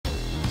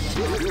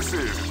This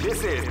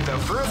is the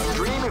first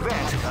dream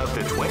event of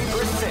the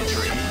 21st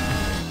century.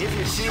 If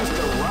you choose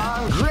the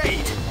wrong,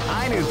 great!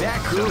 I knew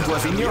that groove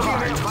was in your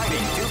heart.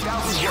 Fighting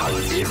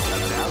 2001 is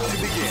about to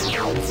begin.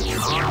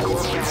 Hardcore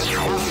fans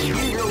have been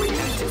eagerly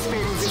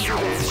anticipating this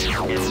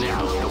event. It's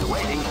now the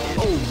waiting.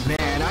 Oh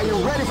man, are you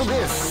ready for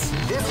this?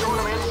 This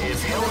tournament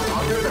is held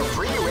under the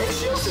free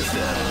ratio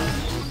system.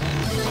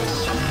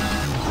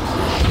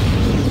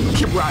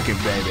 Keep rocking,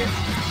 baby.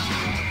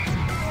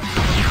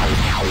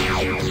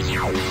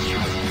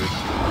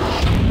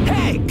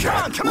 Hey,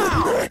 come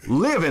on!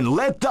 Live and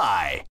let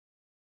die.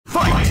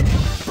 Fight!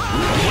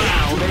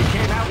 Wow, they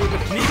came out with a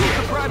sneaky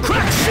surprise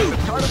crack shoot at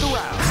the start of the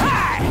round.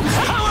 Hi!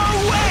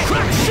 Hello, way!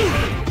 Crack shoot!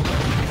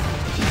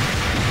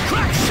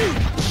 Crack shoot!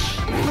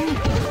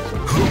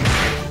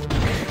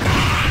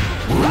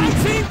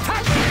 Rising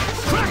tackle!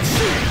 Crack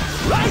shoot!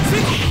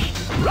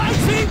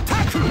 Rising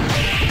tackle!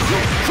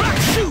 Crack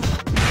shoot!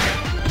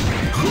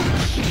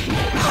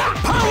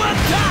 Power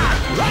down!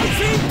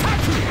 Rising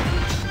tackle!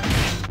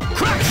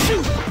 Crack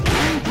shoot!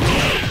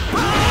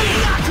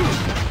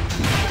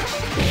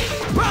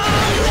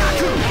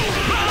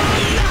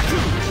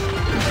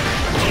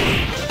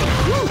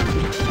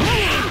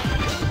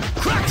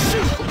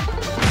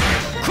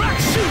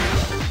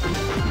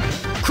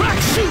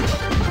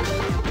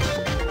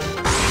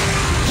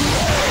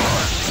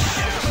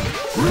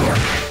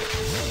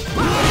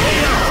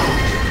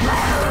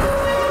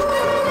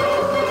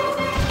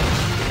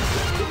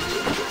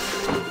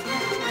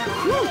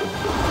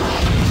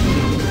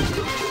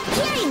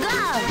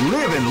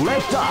 Live and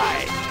let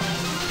die.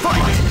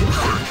 Fight!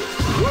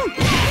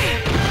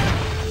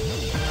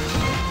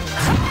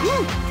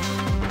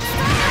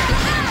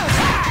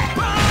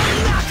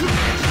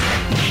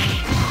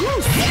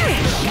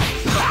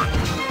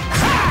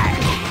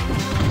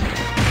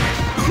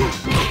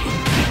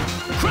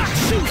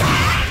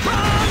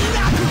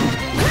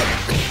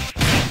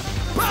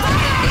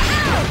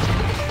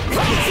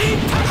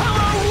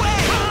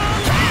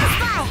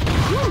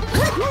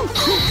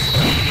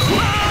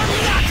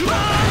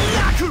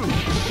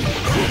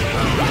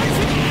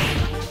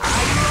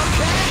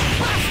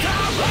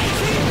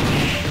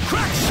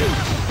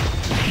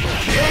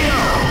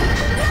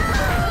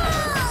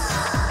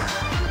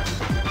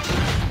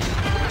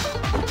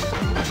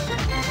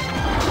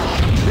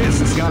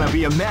 This is gonna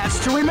be a match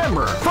to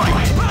remember. Fight!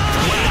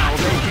 Wow,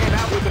 they came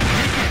out with a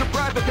sneaky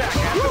surprise attack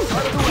at the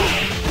start of the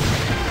round.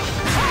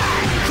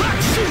 Crack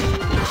shoot!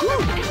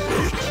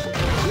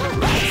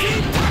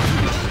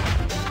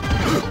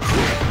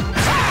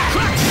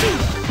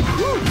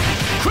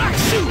 Crack shoot! Crack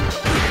shoot!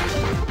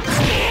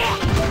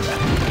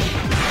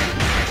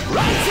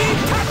 Rising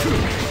tackle!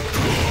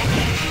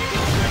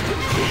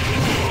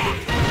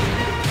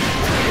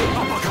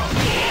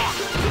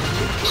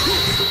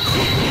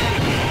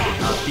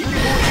 A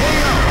beautiful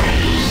KO!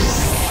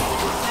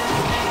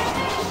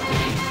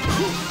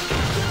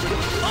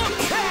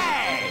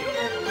 Okay!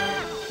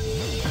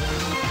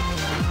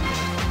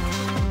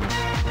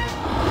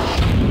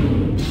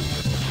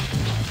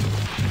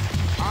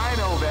 I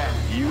know that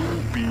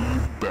you'll be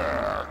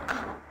back.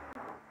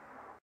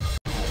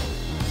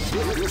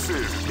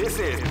 This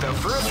is the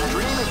first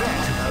dream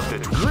event of the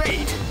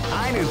great.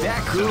 I knew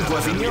that groove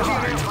was in your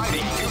heart.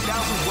 Fighting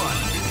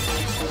 2001.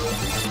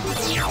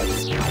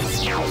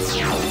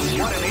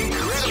 What an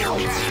incredible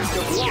cast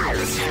of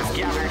warriors has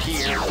gathered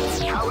here.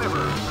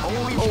 However,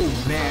 only...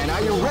 Oh man,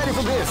 are you ready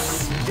for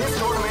this? This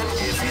tournament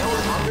is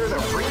held under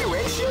the free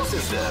ratio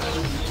system.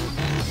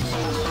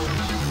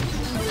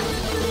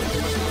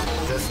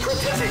 The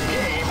strategic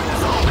game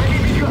has already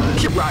begun.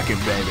 Keep rocking,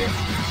 baby.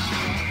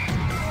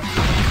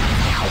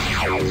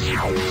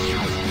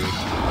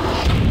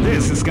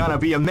 This is gonna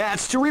be a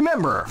match to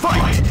remember.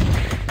 Fight!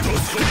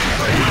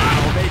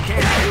 Wow, they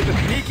came out with a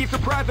sneaky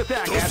surprise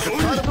attack at the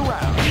start of the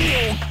round.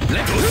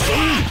 Let's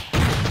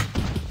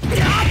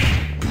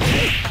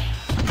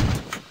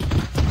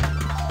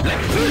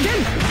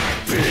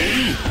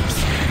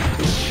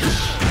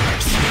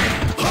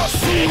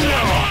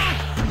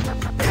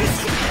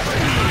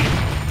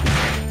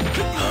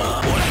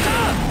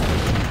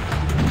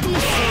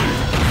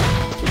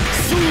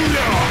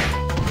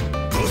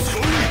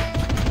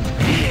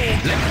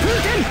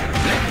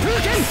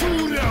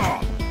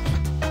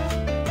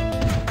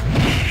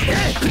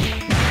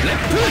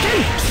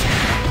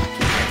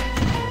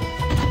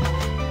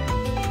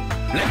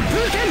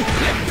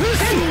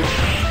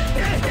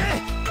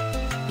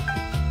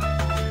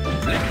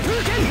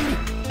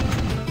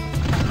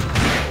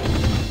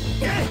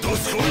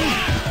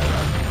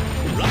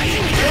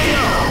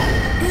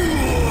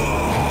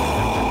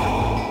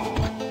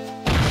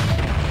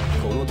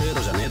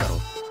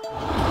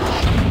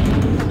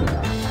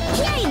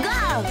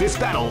This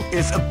battle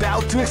is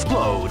about to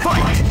explode.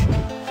 Fight! They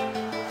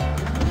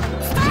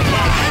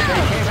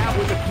came out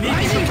with a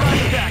sneaky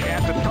surprise attack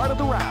at the start of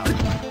the round.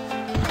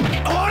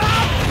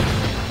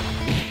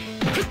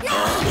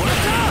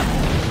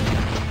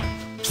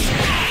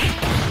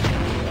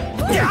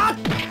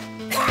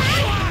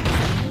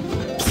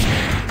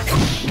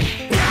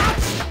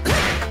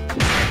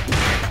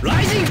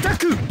 Rising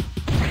tackle!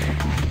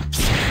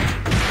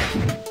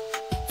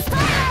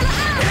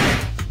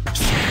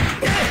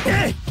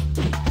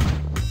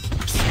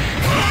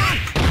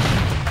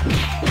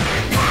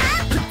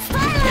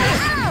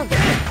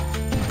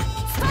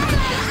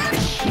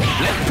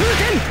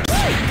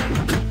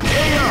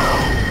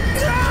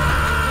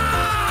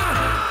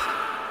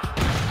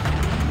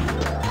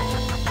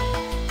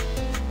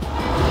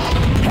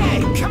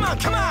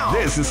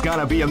 This is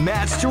gonna be a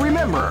match to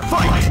remember.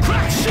 Fight!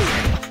 Crack, shoot!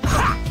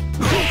 Ha!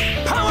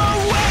 Power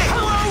away!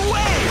 Power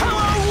away!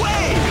 Power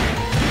away!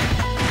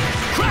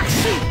 Crack,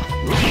 shoot!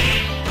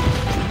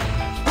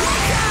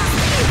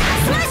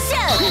 Smash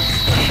out!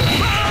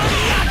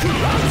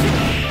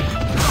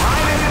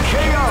 Final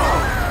KO!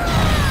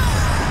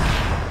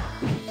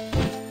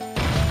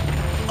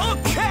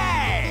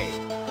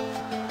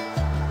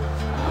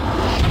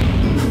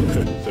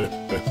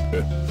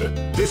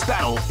 This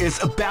battle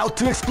is about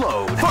to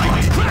explode.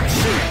 Fight! Crack,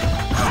 shoot!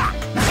 Ha!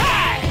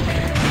 Hey!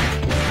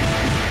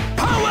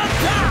 Power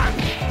down!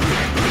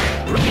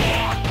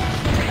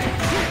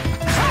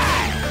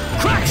 Hey!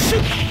 Crack,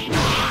 shoot!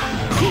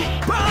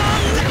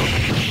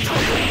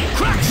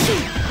 Crack,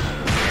 shoot!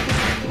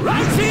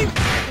 Rising!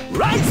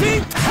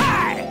 Rising!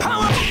 Hey!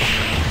 Power!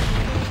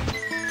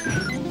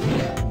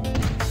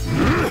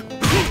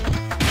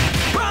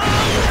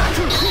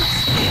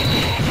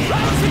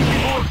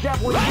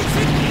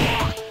 Rising!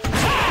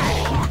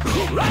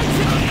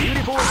 Rising!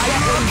 Beautiful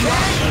rising!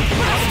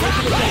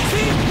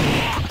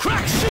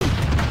 Crack, shoot!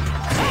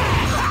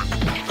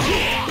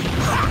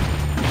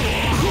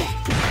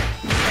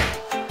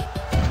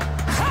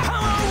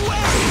 Power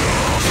away!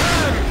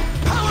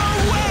 Power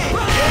away!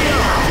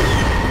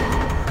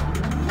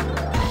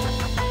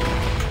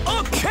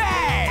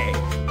 Okay!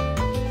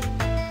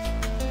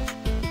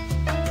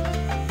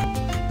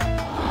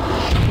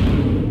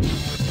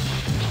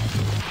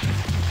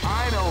 I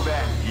know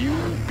that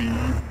you'll be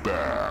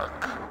back.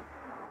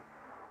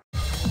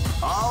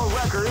 All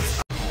records.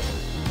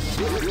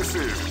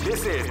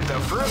 This is the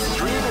first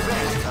dream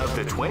event of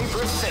the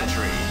 21st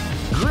century.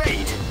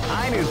 Great!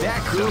 I knew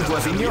that groove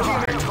was in your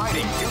heart.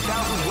 Fighting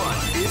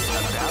 2001 is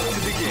about to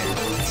begin.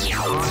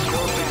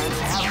 Hardcore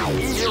fans have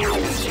been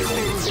eagerly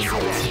anticipating this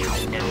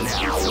event, and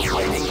now the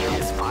fighting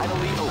is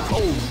finally over.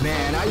 Oh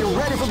man, are you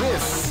ready for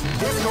this?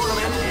 This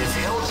tournament is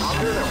held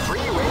under the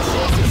free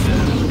ratio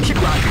system.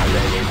 Keep rocking,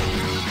 baby.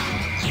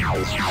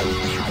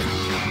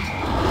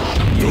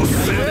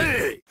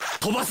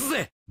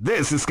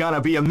 This is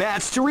gonna be a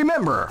match to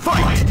remember.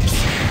 Fight!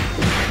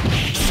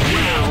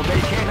 Wow, they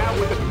came out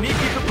with a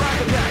sneaky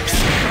surprise attack at the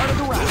start of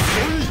the round.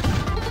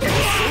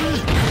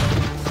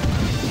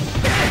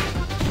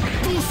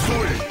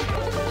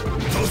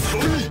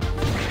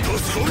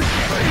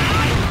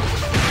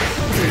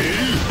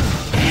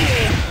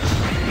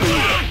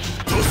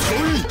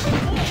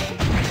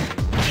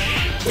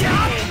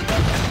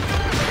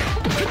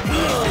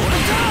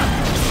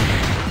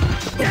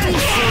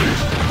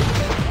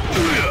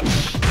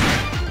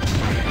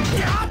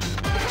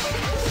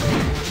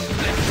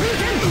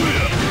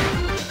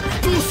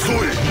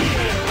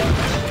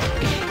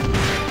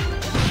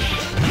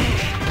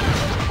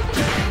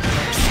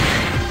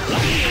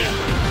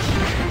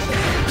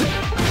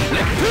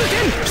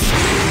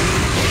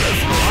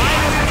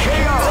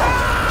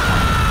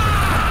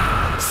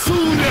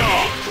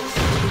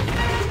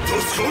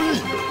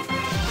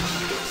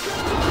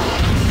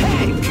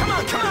 Hey, come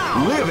on, come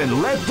on! Live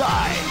and let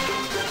die!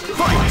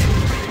 Fight!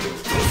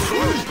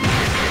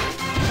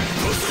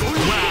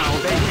 Wow,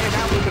 they came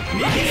out with a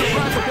sneaky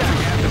surprise attack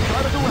at the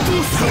start of the round.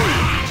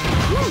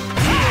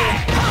 Hey,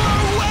 power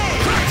away!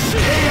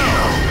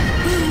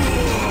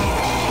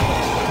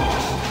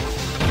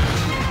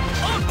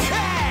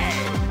 Okay!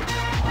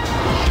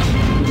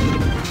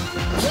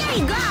 Here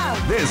you go!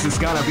 This is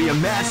gonna be a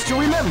match to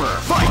remember.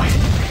 Fight!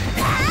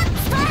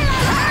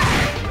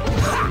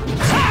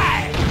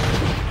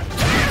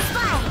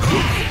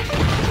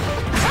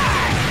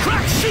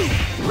 Crack, shoot!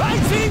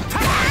 Rising!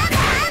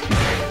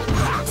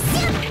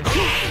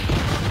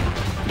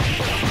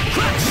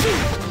 Crack,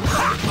 shoot!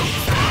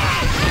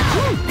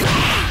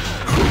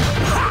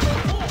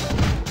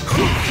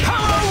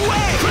 Power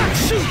away! Crack,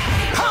 shoot!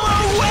 Power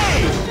away!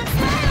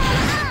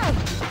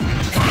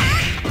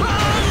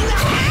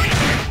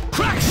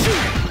 Crack,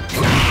 shoot!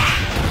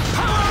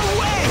 Power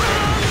away!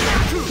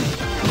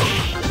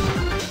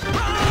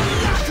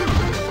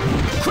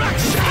 Crack,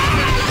 shoot!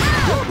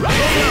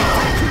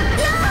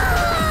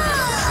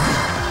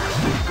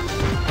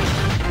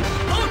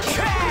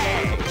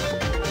 Okay!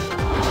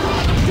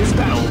 This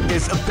battle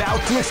is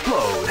about to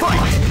explode.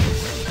 Fight!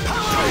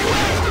 Power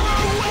away! Power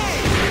away!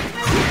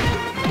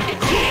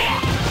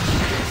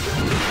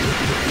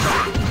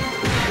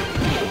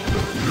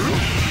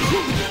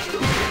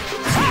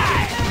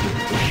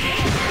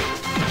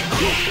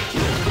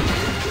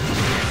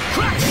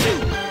 Crack,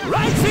 shoot!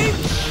 Rising!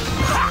 Rising!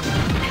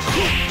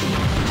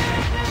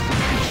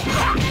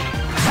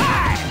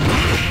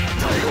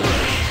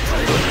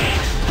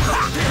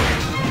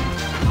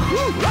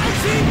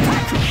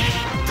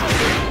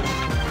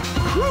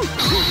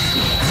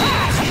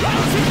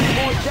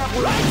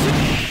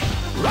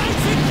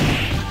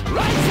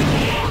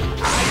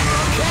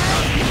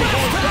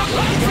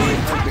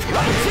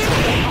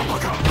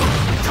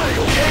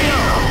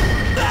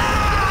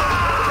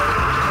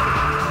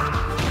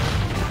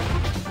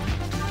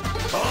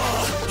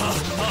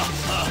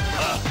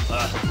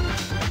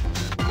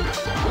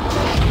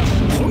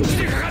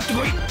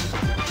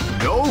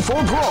 Go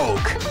for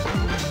broke!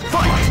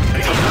 Fight!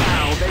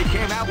 Wow, they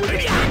came out with a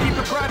sneaky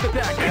surprise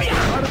attack at the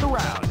start of the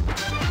round.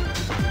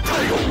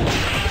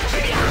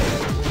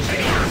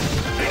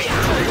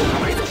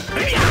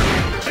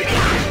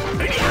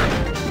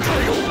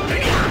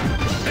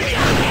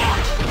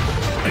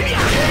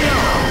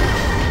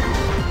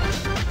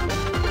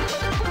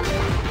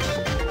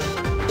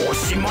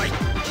 Oshimai.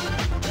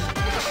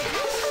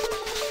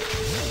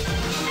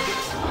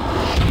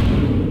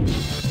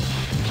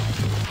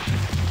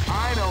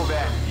 I know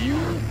that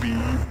you'll be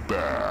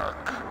back.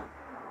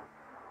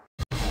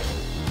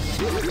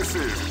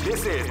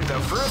 This is the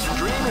first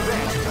dream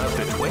event of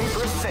the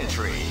 21st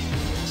century.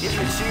 If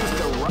you choose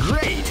the right...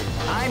 Great!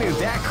 I knew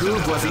that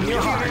groove was in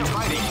your heart.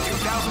 Fighting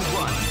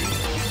 2001.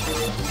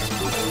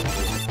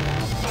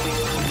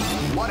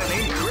 What an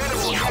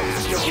incredible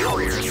cast of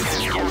warriors has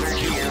gathered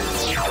here.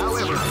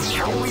 However,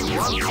 only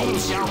one team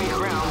shall be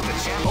crowned the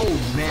champion. Oh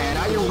man,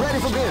 are you ready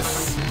for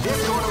this? This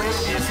tournament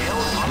is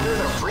held under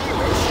the free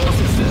ratio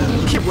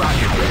system. Keep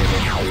rocking, baby.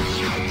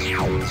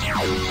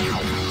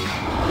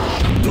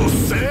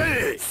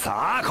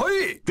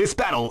 This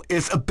battle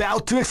is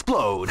about to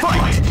explode.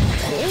 Fight!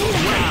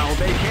 Wow,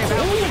 they came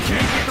out with a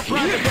sneaky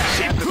surprise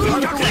attack at the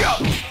start of the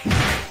round.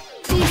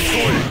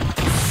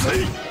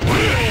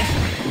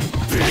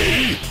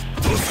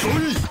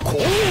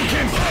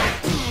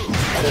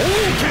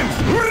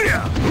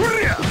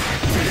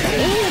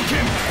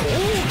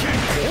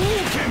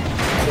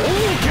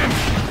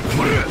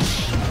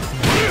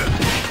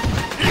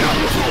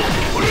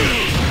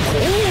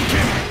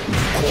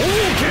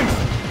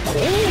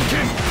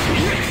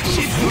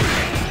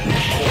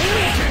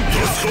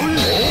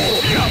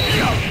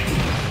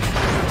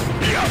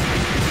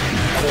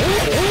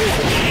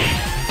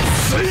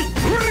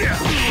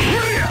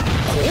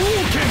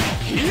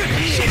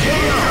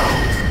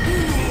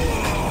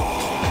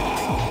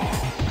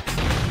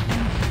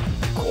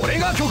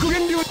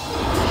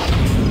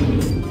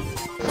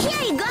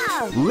 Here you go!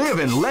 Live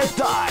and let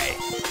die!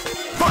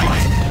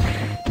 Fight!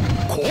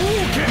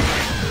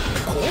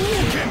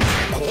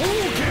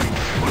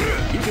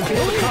 You can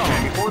feel the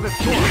calm before the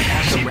storm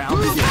as the round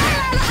begins.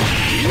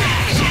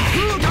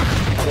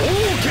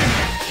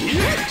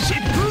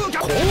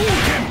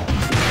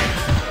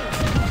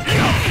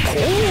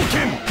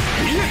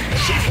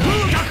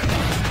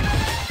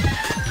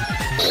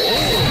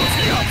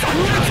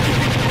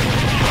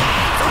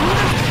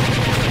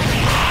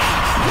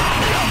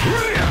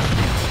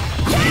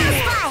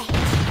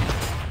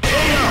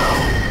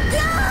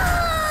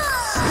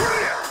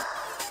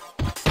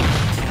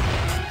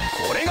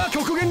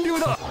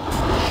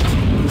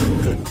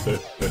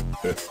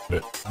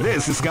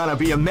 This is gonna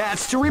be a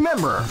match to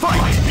remember. Fight!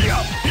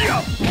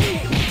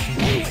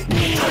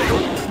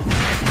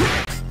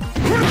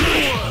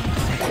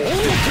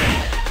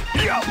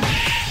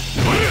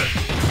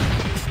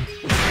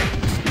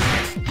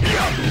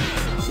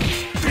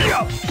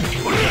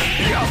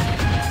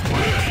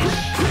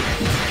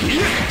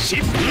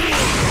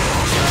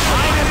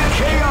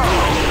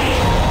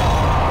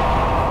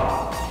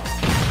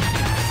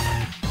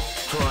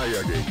 Try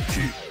again,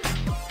 Chief.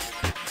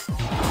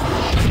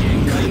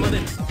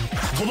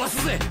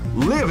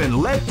 Live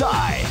and let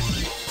die.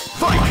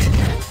 Fight!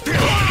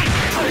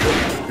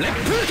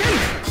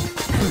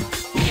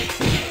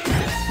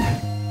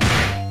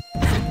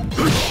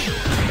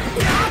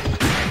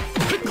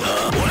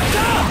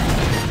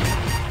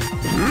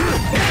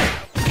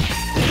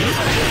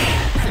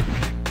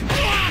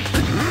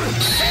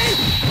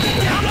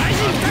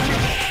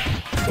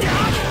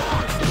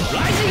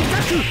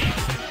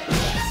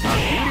 A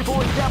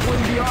beautiful example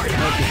in the art of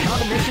the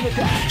combination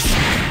attack.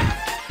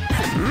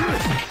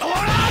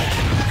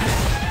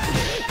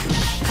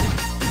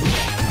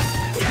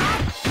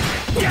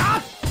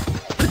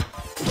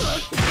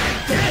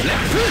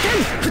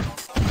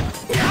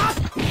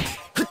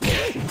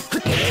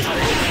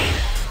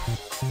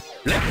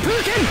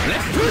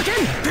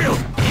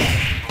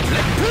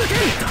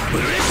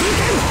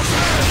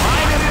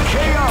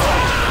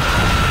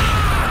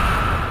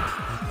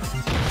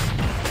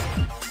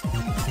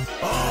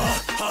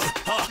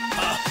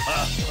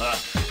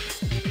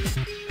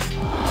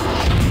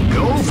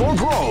 Go for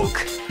broke.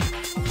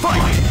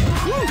 Fight!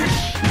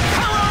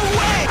 Power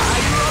away! Are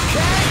you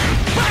okay?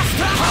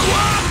 Master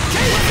power!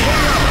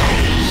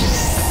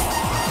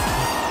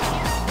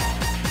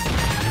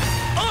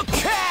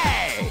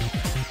 Okay!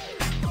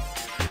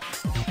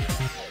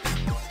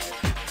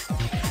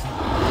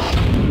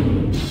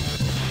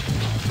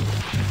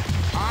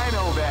 I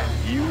know that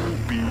you'll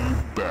be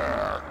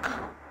back.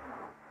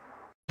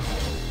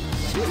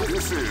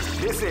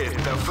 This is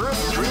the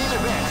first dream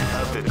event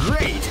of the...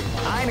 Great!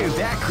 I knew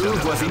that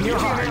groove was in your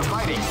heart.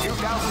 Fighting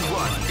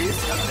 2001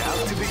 is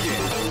about to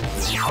begin.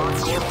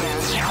 Hardcore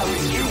fans have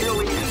been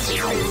eagerly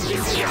anticipating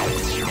this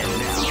event, and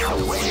now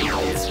the waiting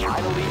is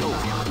finally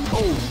over.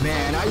 Oh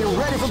man, are you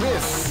ready for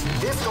this?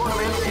 This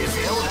tournament is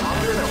held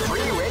under the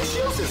free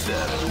ratio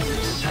system.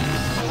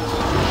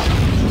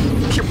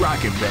 Keep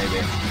rocking,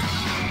 baby.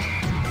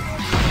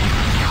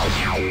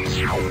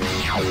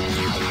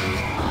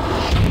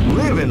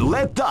 Live and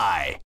let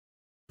die.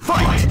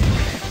 Fight!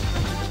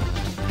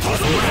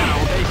 Wow,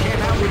 they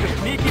with a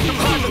sneaky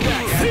surprise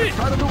attack at the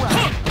start of the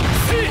round.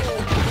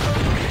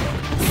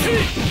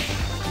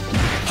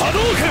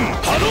 Hadouken!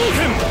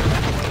 Hadouken!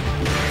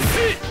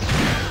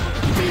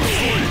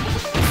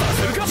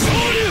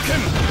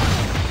 Shoryuken!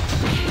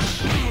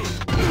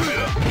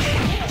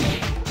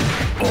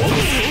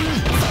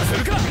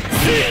 Saseruka!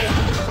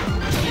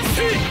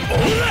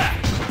 Ora!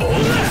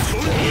 Ora!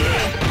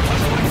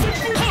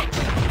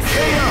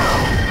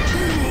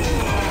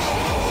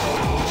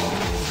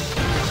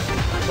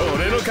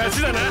 Ore no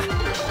kachi da na.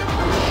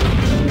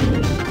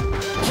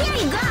 Here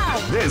you go!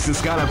 This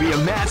is gonna be a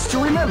match to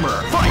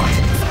remember. Fight!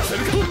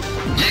 Saseruka!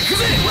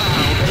 Ikuze! Wow,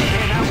 they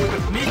came out with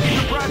a sneaky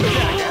surprise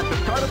attack at the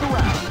start of the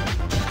round.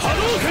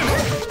 Hadouken!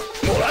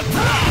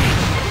 Moratta!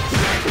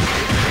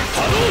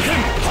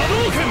 Hadouken!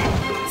 Hadouken!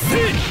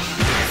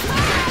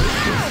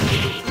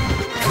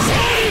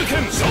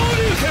 Shoryuken!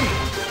 Shoryuken!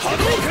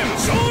 Hadouken!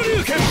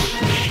 Shoryuken!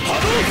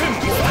 Hadouken!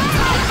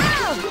 Moratta!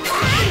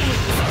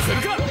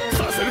 Saseruka!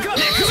 Saseruka!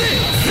 Ikuze!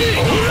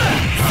 Ora! Ora!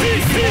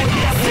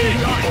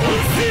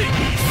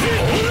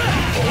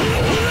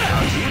 Ora!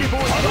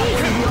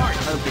 Hadouken! The art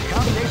of the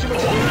combination of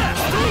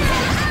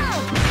Hadouken!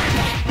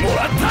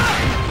 Moratta!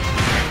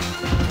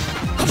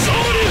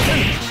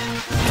 Shoryuken!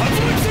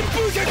 Hadouken!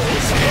 Senpuken!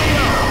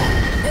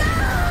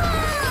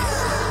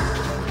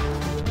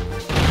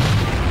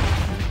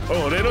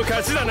 Ore no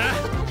kachi da na.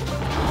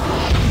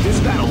 This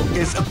battle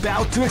is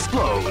about to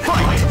explode.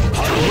 Fight!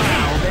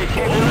 Wow, they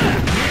came out with a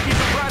sneaky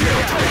surprise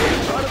attack at the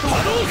start of the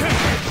round. Hadouken!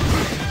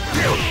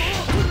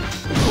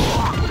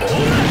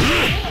 Ora!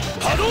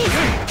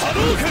 Hadouken!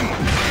 Hadouken!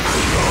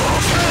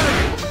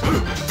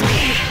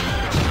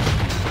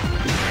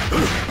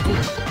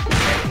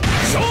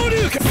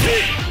 Shoryuken!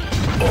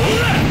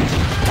 Ora!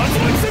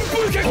 Hadouken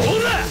senpuken!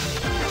 Ora!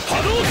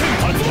 Hadouken!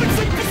 Hadouken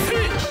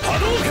senpuken!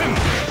 Hadouken!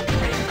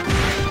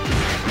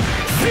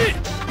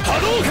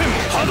 Hadouken!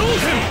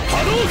 Hadouken!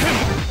 Hadouken!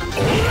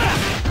 Ora!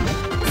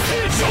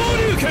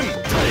 Shoryuken!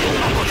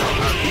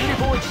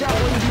 Beautiful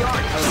establishing the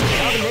art of the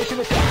combination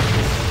attack.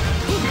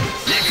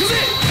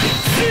 Ikuze!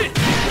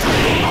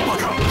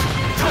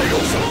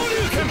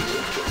 Shoryuken!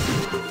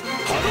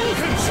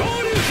 Hadouken!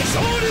 Shoryuken!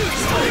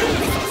 Shoryuken!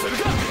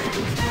 Saseruka!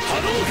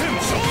 Hadouken!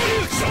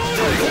 Shoryuken!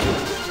 Shoryuken!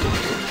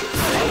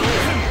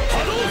 Hadouken!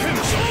 Hadouken!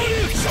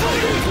 Shoryuken!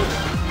 Shoryuken!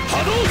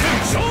 Hadouken!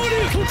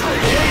 Shoryuken!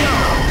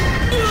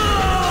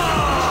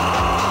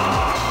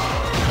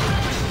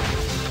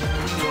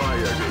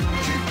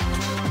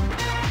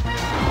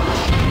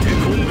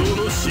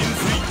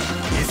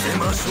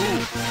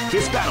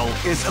 This battle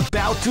is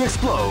about to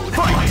explode.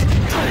 Fight!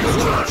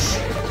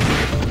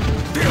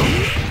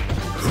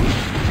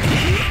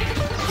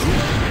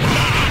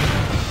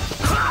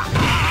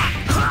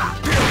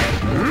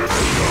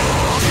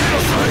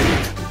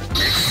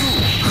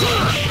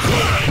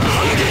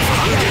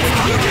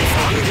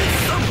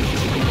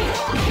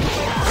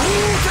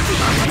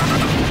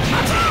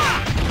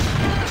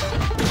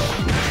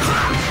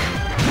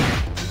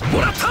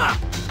 Moratta!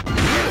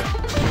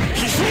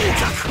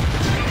 Hisoukaku!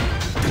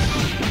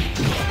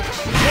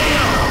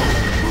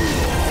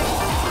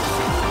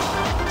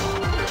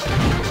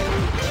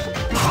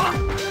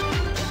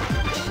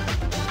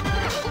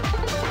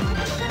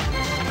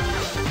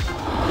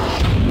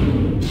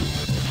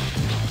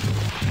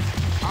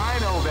 I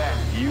know that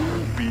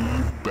you'll be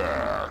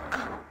back.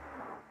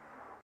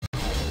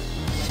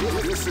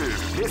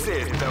 This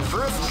is the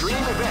first dream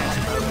event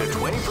of the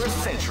 21st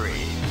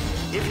century.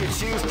 If you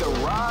choose the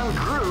wrong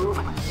groove,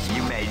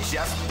 you may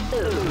just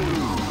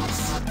lose.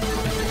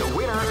 The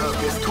winner of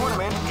this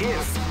tournament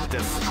is the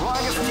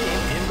strongest team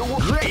in the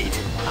world. Great!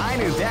 I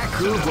knew that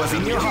groove was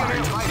in your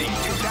heart. Fighting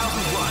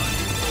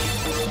 2001.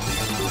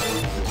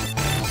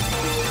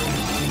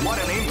 What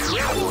an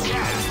incredible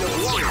cast of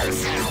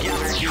warriors has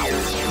gathered here.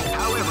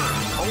 However,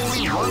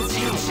 only one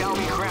team shall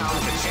be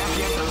crowned the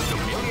champion of the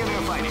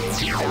Millionaire Fighting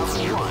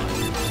 2001.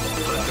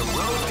 But the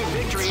road to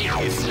victory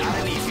is not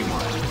an easy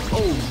one.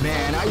 Oh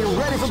man, are you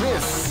ready for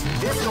this?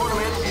 This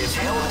tournament is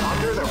held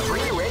under the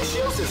free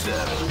ratio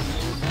system.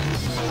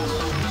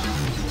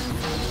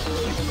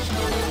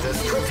 The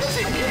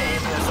strategic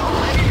game has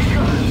already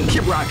begun.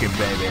 Keep rocking,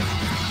 baby.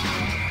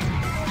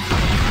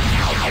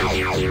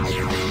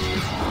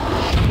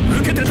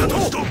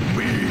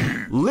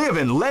 Live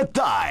and let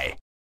die.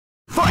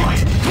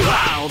 Fight!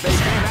 Wow, they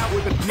came out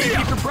with a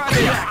sneaky surprise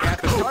attack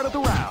at the start of the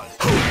round.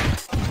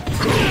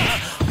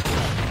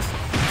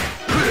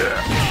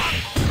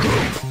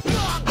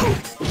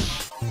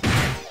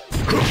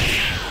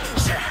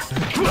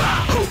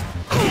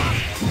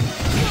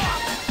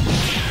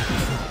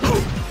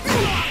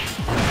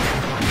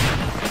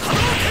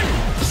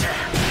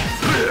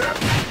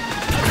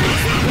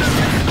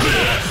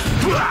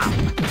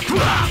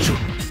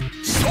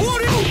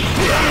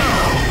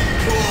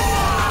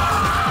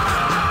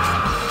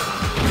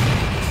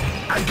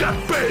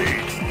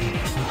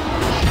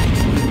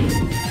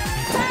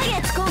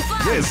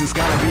 This is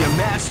gonna be a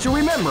match to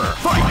remember.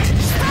 Fight!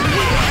 They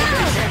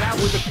came out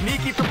with a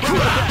sneaky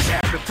surprise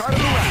attack at the start of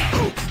the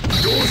round.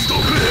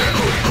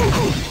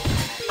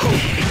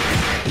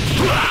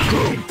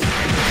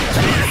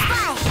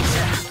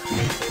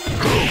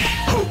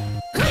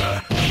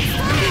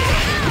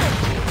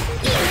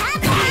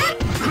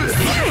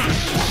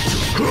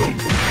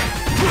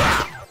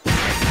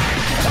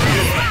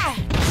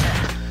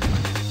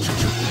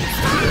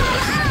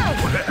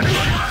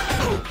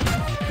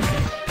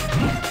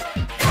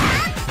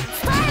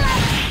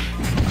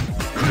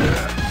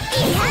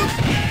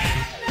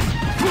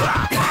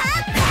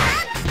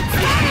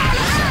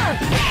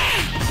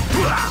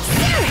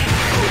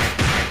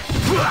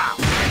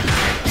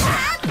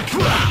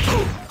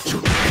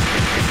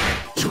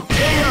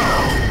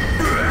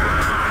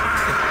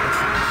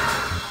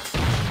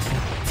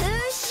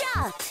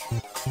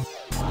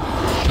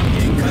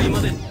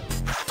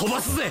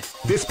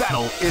 This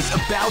battle is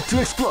about to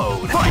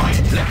explode.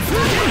 Fight!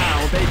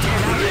 Now they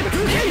can't have it.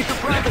 Keep the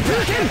private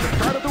attack at the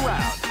start of the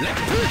round.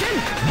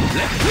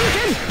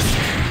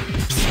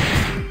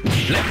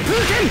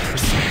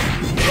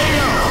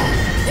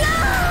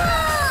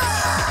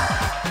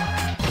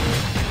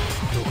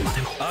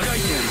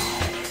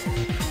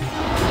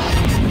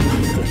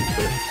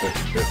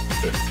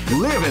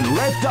 Live and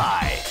let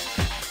die.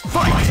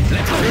 Fight!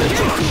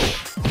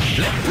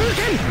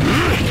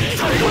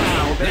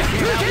 Wow, they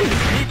can't have it.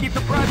 Keep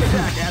the private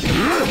attack at the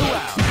start of the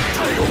round.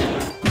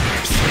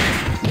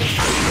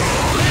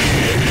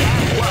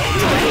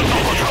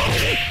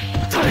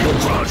 Tiger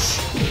Crush!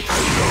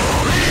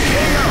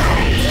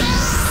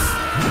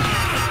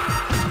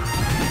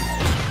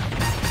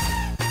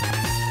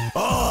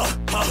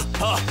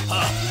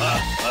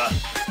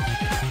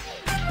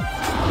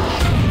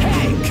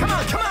 Hey, come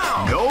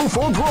on! Go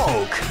for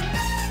broke!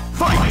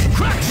 Fight!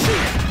 Crack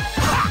shoot!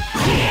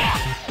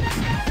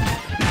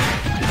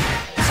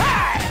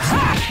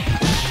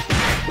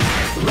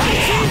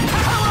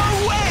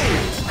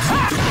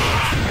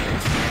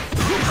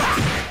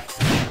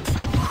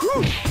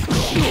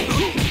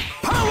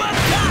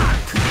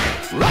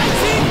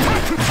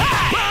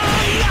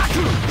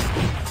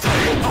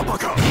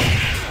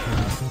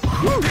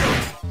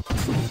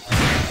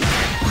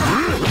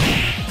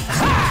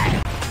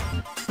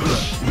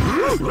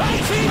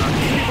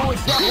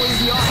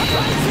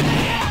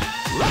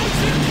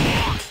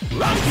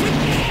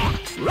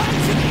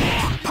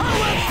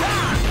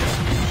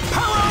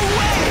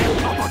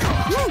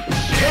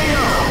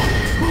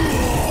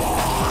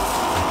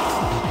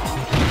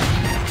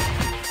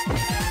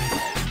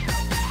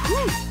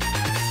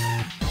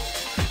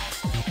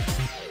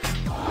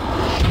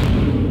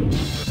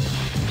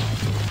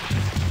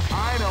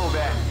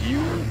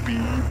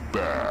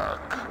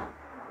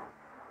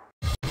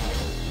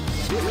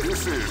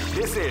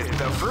 This is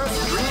the first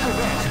dream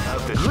event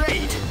of the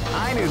great.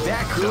 I knew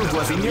that groove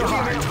was in your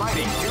heart.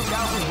 Fighting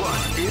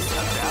 2001 is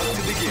about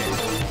to begin.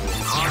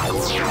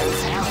 Hardcore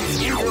fans have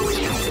been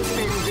eagerly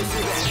anticipating this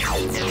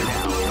event, and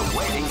now the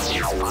waiting is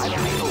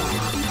finally over.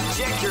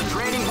 Check your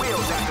training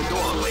wheels at the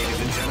door, ladies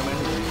and gentlemen.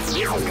 This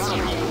is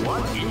gonna be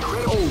one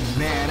incredible. Oh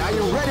man, are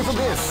you ready for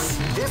this?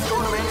 This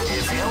tournament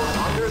is held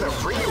under the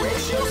free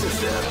ratio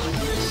system.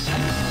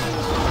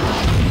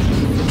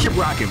 Keep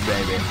rocking,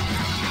 baby.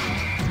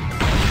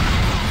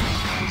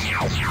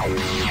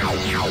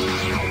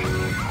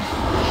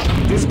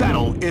 This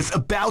battle is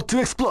about to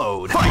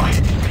explode.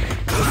 Fight!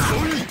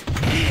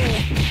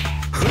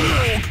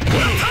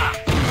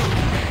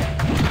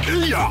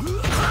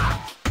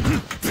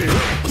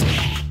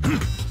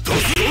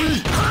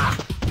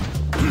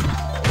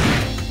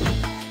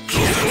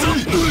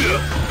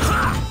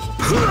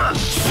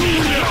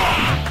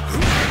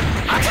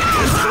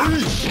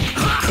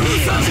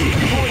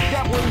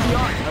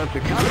 The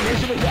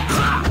combination attack.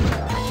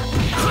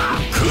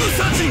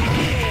 Kusajin!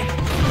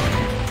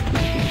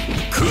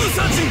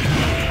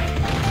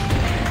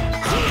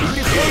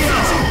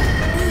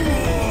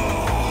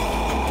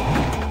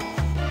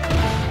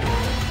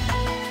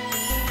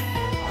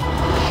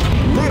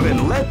 Live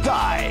and let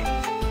die.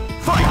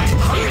 Fight!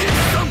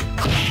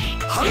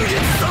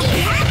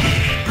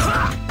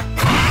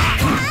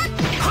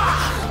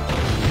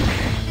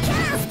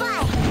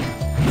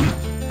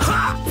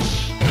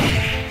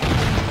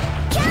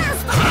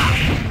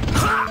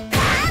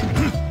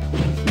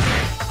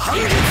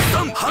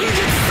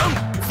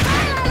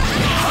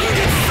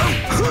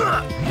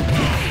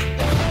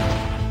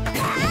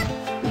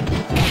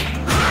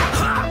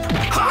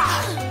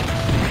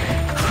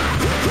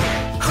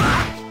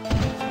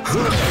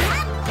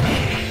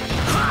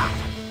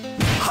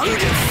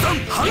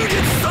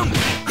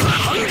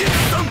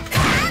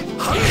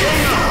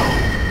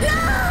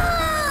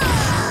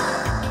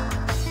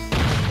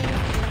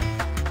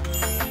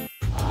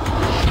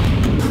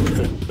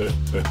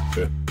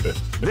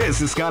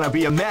 This is gonna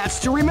be a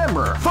match to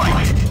remember.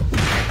 Fight!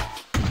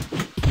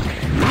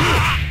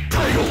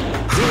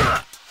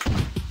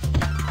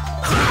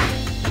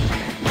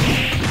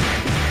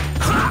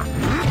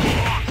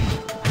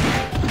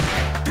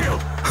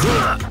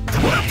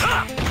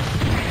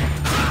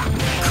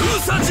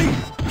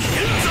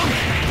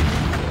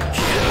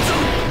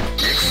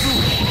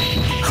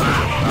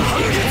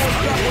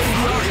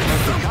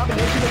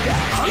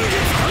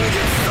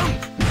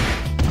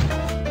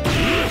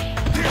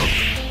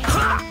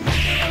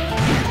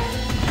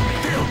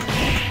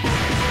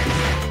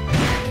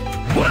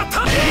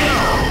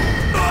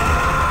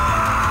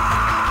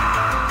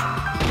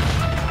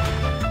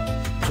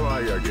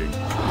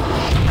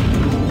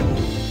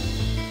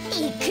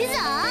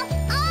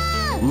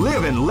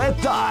 let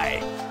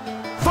die.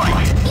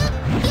 Fight!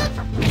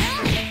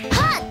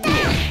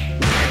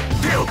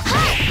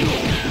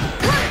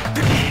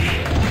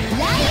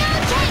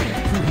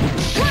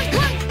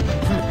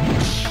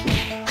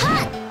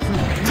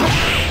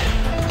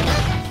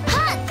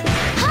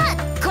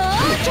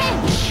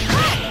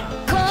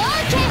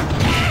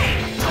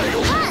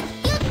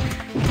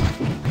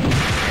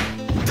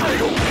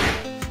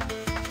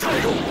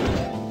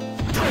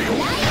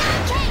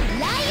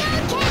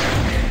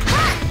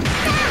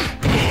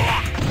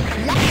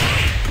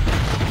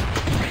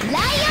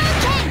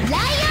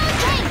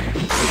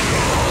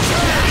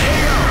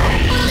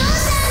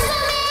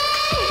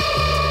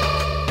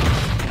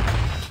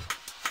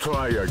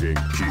 Try again,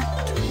 kid.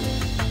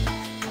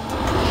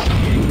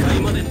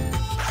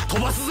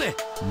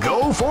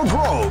 Go for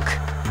broke.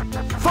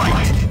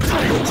 Fight!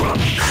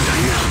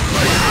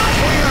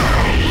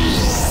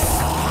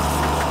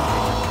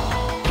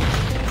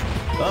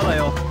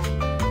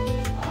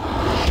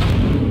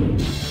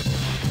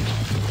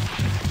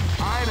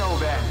 I know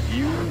that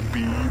you'll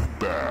be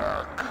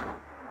back.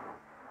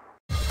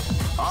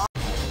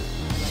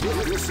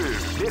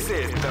 This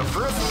is the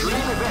first dream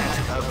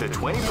event of the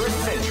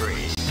 21st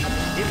century.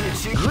 If you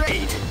choose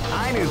great,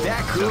 I knew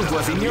that groove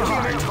was in your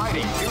heart.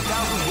 Fighting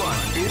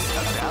 2001 is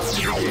about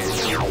to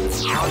begin.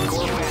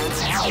 Hardcore fans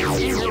are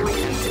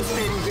eagerly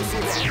anticipating this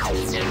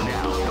event, and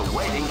now the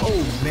waiting.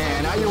 Oh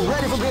man, are you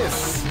ready for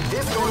this?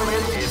 This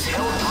tournament is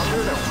held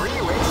under the free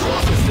ratio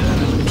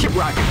system. Keep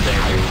rocking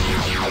there.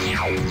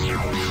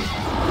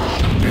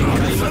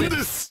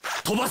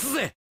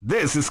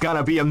 This is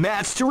gonna be a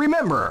match to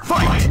remember.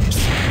 Fight!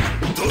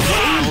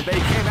 Wow, they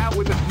came out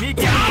with a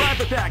sneaky surprise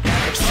attack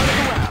at the start of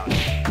the round.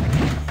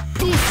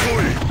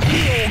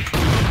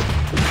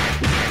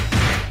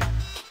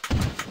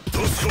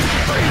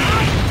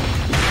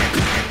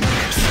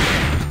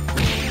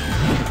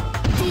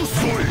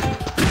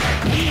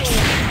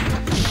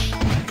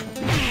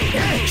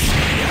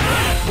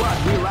 What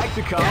we like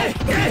to call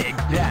big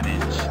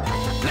damage.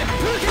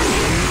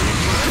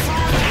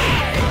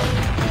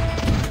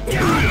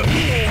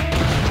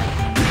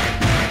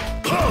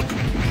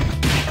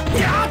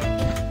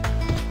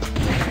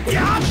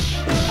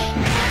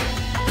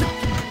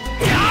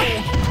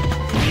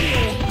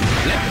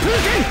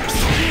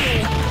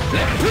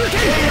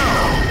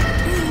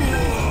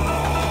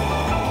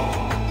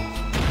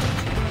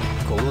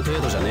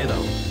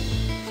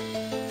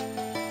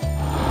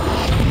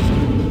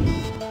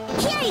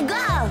 Here you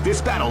go!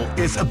 This battle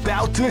is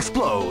about to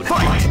explode.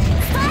 Fight!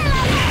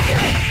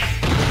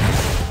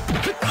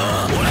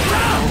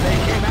 They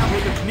came out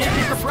with a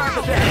sneaky surprise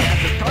attack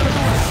at the start of the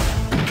round.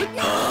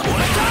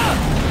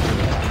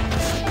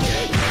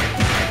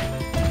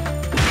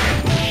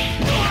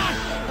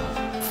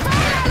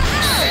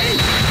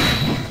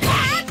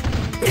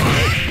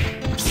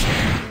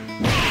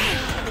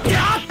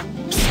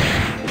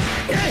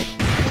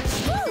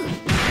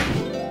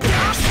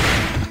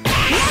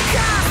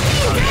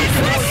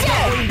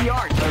 The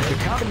art of the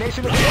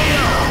combination of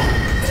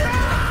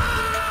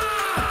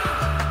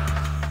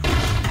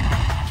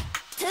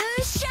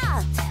Two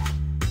shot!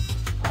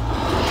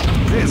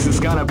 This is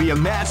gonna be a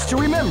match to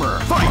remember.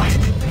 Fight!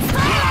 They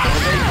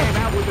came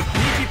out with a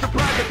sneaky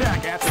surprise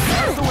attack at the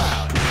start of the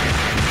round.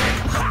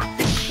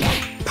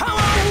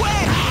 Power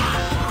away!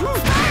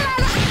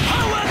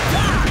 Power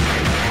attack!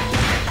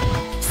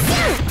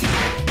 Shoot!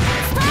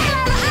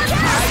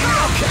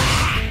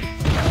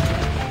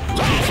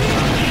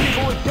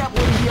 People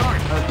dabbling in the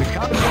art of the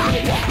combination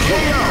of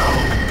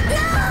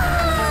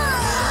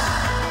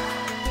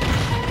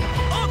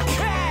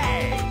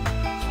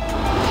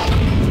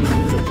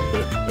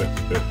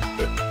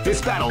This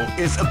battle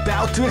is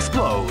about to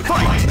explode.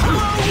 Fight! Power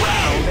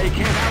away! They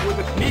came out with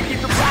a sneaky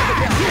surprise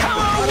attack.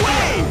 Power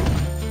away!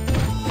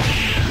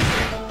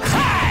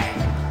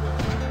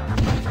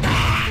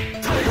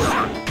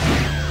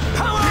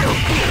 Power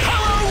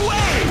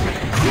away!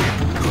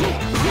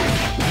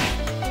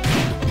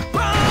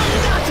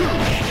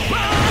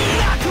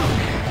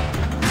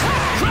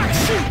 Crack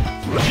shoot!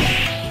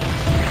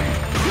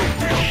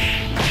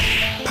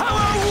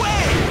 Power away!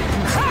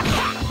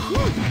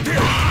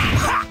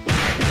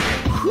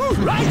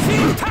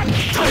 Rising attack!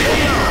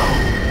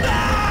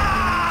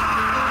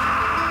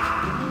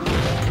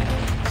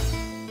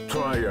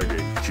 Try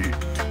again, kid.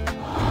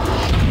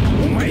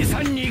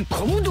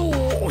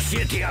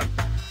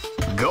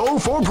 Go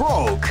for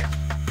broke.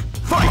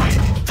 Fight!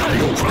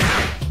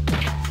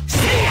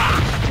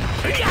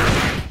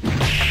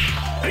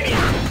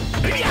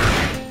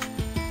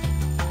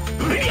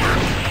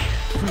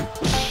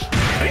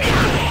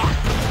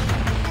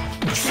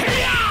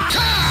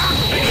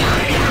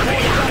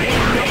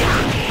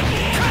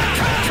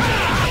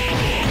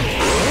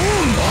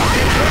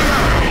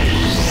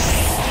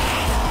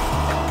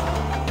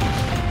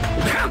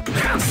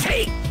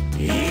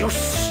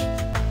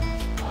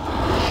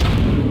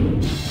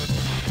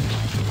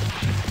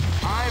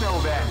 I know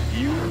that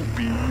you'll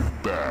be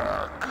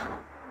back.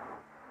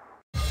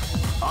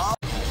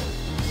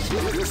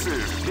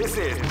 This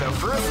is the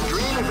first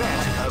dream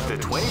event of the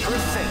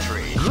 21st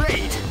century.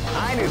 Great!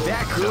 I knew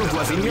that groove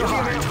was in your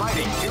heart.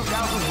 Fighting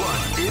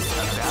 2001 is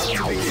about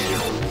to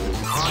begin.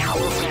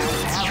 Hardcore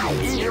fans have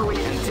been eagerly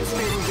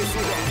anticipating this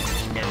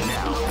event. And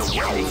now, the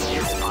waiting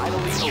is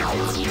finally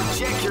over.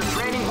 Check your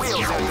training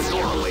wheels at the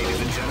door,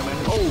 ladies and gentlemen.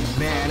 Oh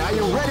man, are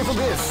you ready for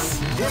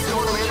this? This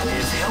tournament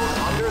is held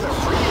under the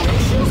free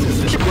ratio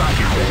system. Keep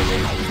rocking,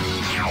 baby.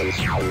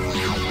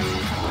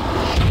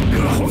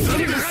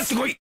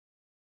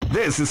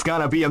 This is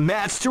gonna be a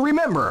match to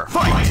remember.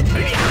 Fight! Wow,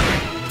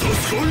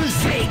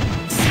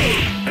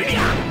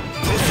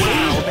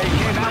 they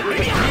came out with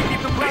a sneaky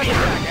surprise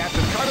attack at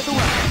the start of the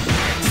round.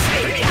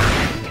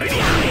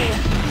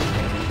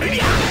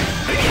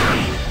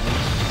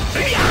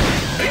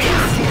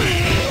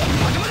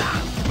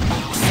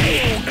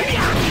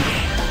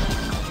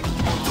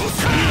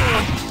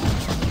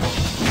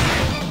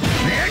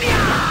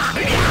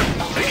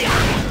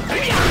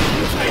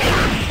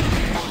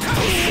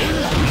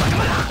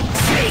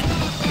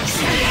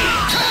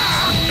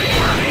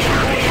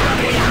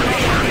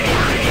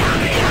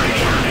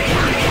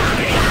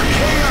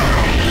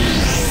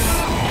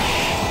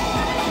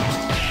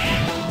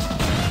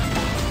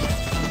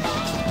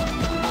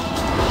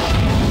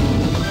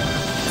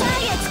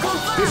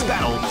 This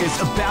battle is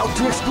about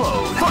to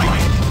explode. Fight!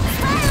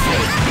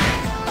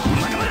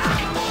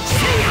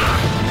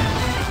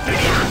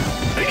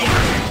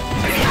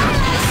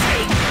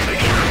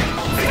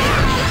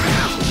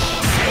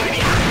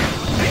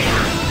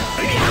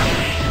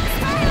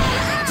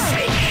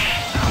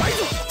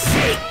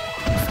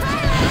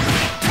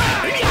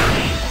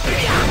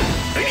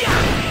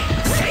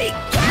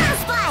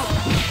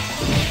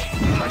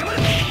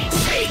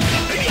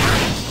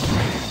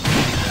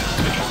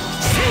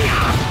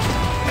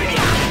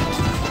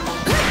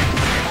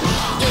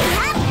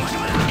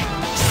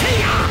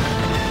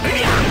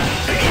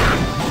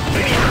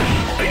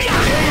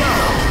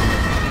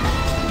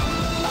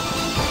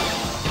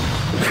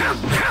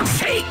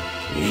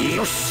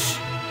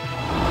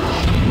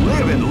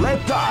 Live and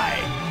let die.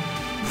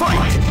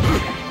 Fight!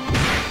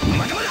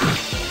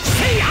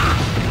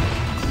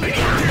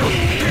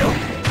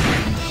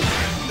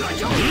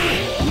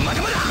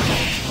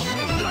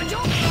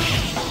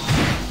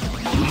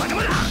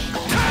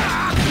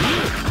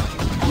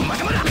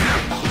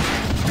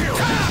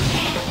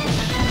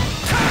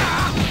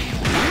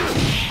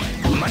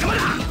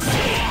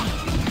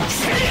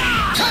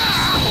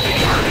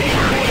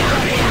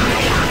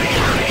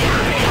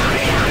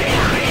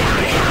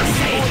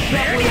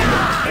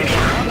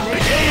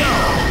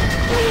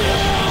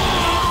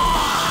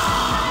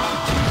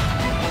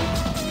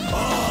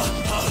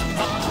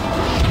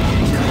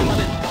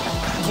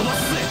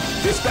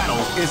 This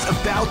battle is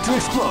about to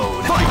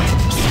explode. Fight!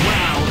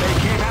 Wow, they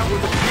came out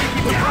with a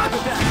sneaky surprise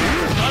attack.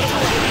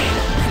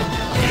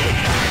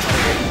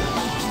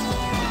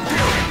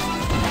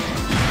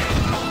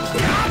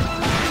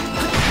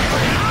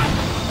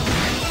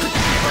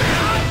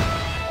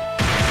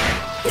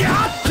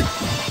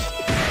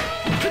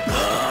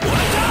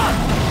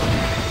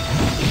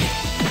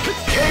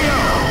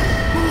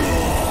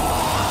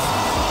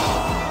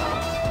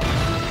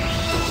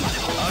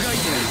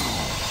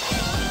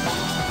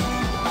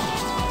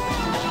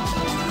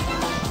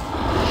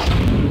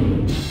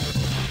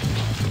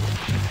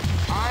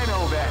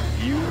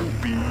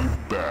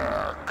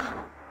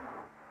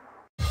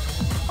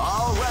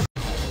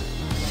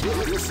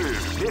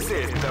 This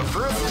is the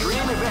first dream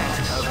event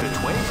of the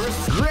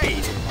 21st.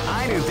 Great!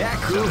 I knew that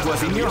groove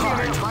was in your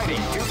heart. Fighting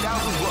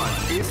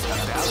 2001 is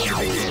about to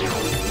begin.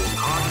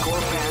 Hardcore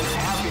fans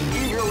have been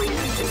eagerly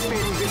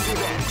anticipating this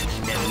event.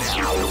 And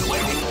now the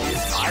waiting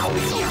is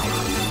finally over.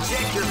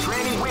 Check your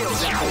training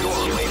wheels at the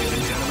door, ladies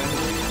and gentlemen.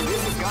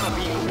 This is gonna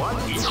be one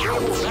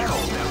incredible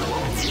battle that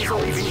won't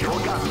easily be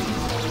forgotten.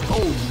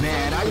 Oh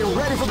man, are you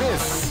ready for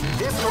this?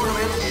 This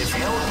tournament is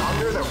held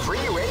under the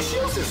free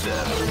ratio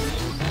system.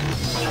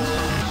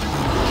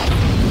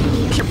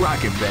 Keep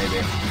rocking,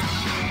 baby.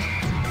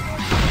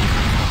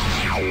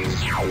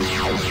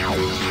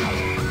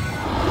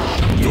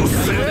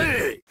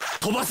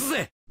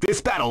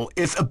 This battle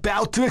is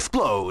about to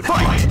explode.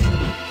 Fight!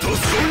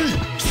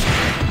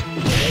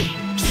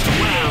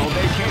 Wow,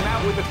 they came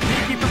out with a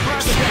sneaky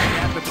surprise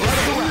attack at the start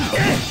of the round.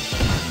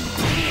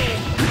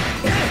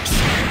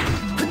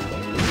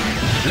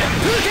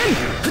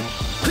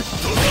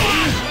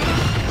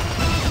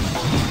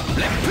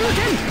 Left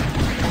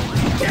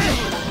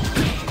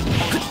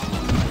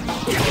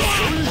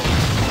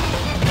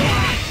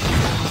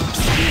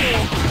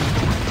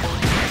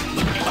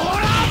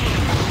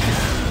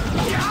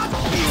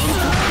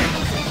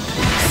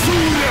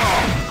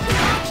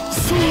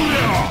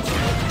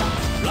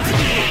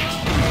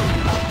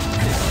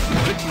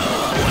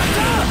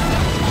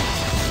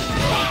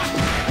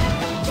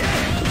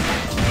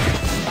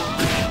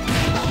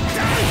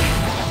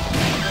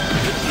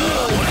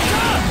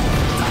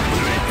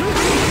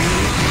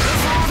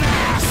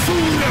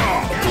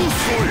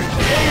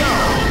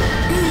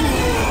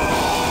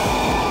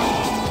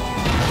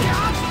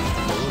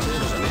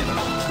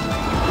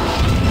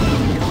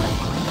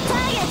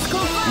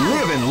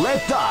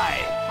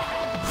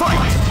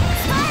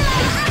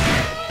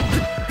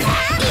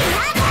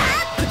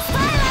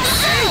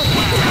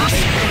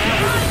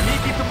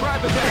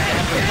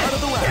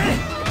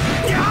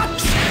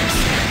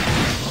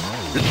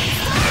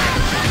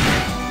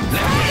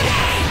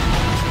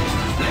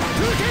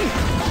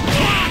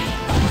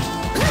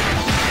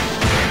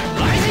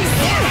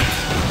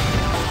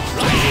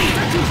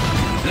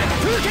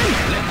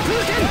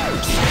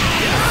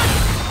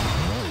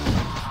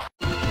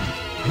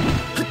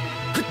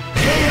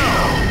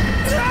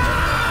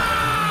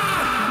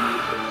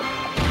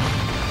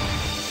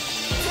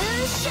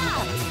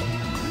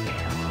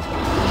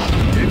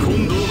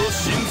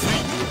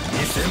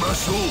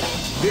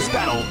This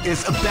battle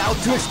is about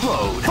to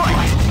explode.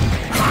 Fight!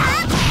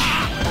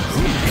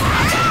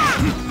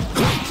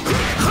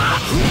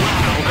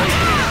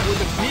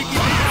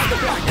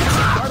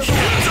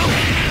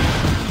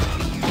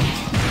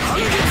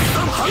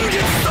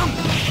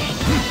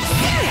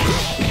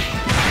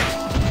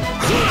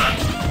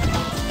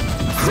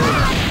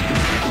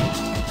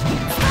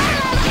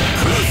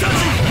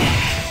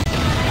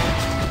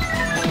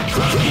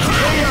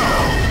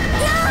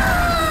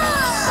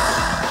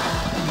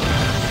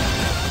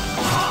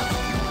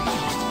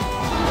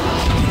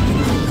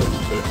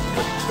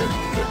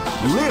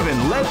 Live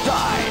and let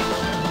die.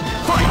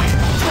 Fight!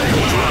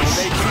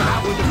 They came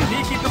out with a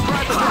sneaky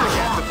surprise attack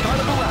at the start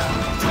of the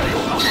round.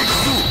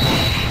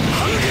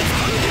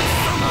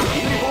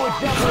 Evil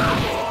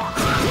example.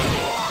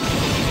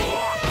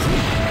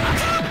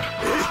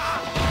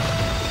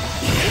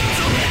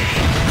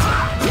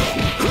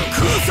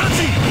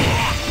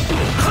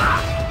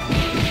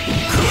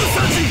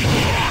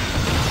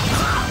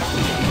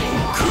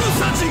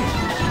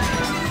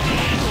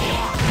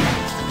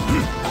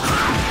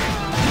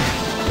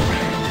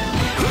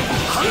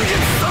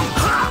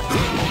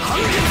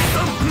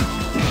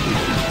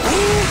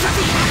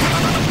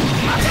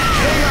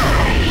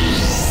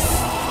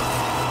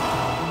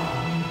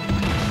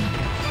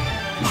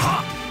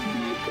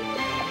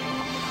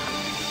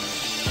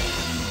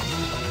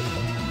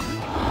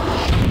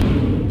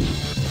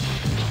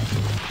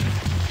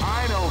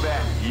 I know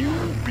that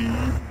you'll be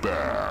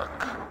back.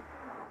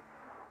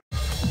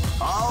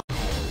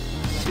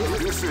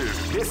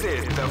 This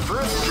is the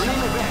first dream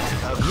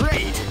event of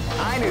Great!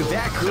 I knew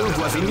that groove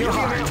was in your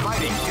heart.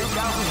 Fighting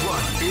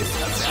 2001 is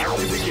about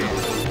to begin.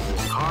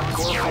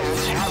 Hardcore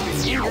fans have been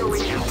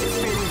eagerly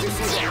anticipating this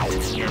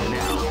event, and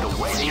now the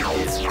waiting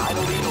is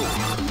finally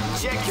over.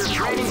 Check your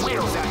training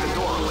wheels at the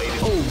door,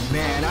 ladies. Oh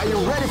man, are you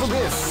ready for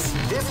this?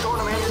 This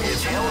tournament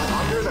is held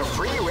under the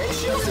free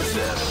ratio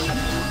system.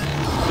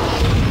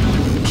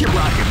 Keep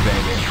rocking,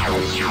 baby.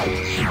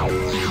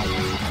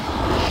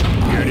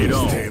 Get it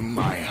on. Stay in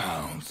my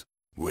house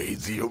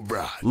with your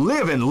bride.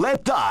 Live and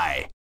let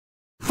die.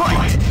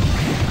 Fight!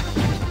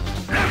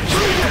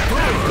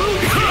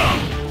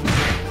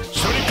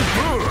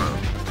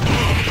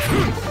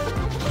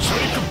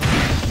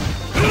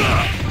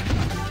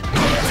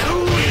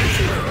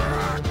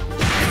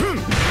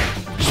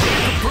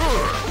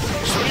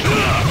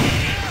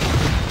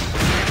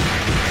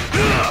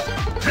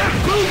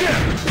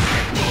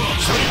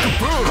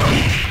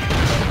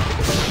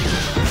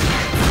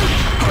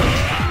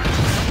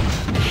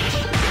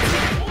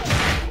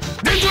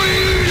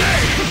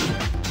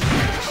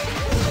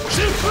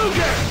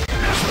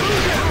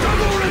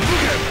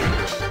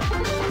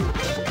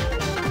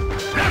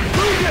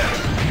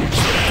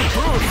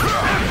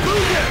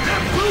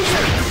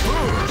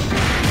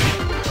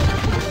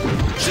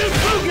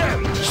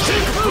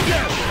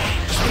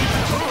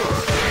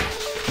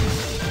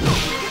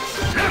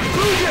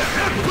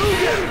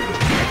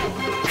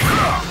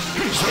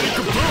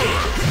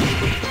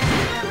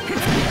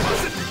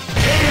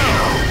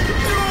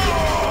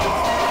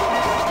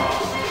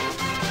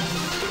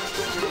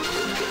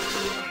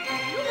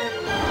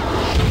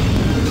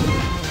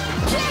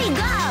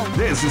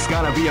 This is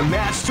gonna be a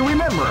match to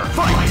remember.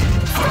 Fight!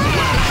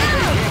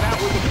 That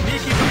was a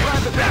sneaky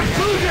surprise attack at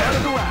the start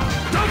of the round.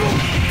 Double!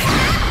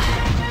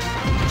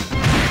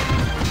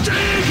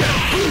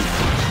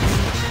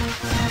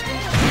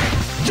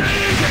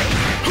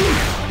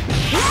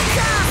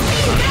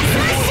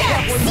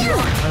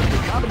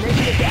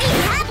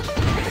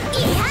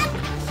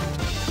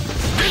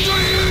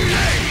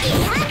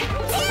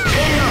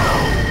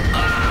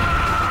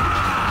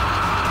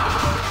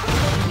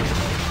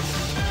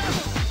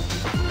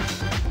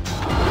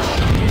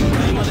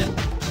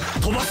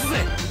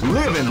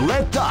 Live and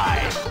let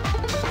die.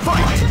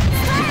 Fight!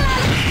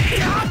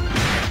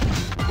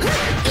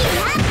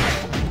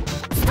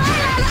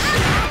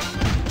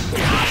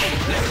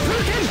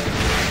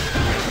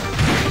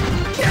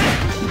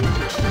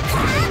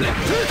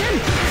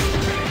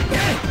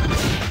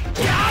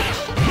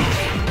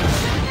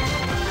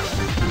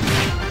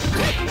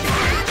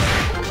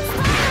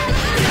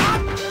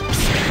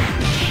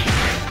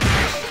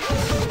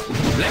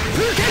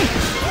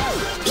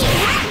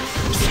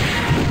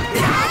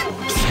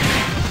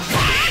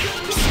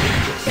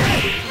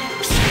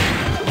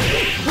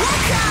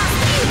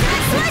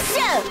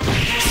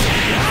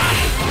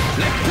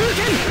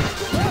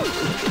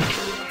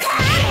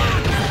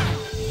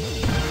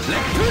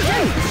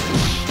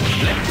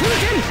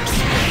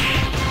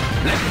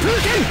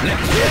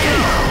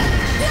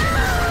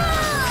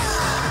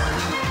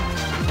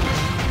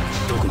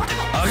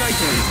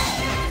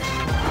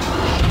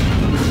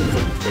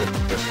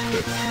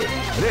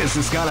 This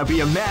is gonna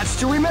be a match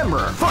to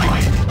remember.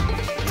 Fight!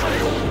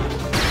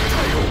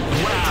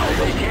 Wow,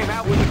 they came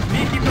out with a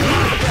sneaky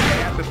surprise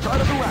attack at the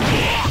start of the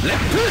round.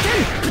 Left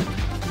Putin!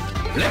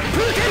 Left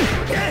Putin!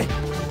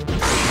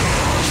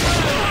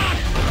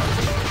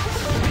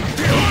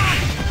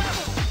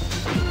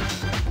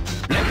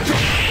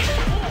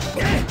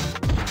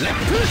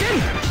 Left Putin!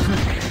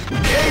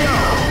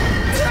 KO!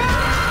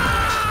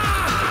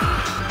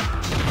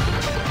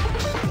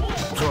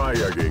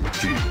 Try again,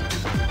 kid.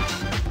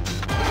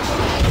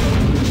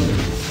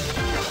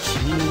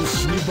 君の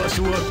死ぬ場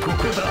所はこ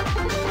こだ。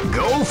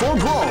 Go for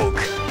broke!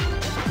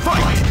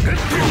 Fight! They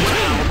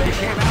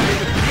came out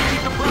with a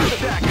surprise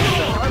attack at the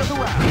start of the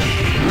round.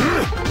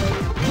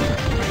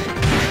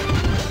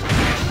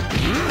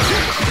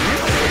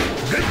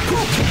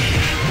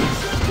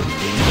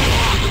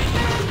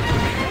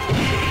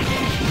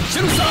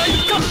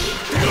 Suicide gun!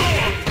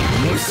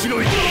 面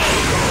白い。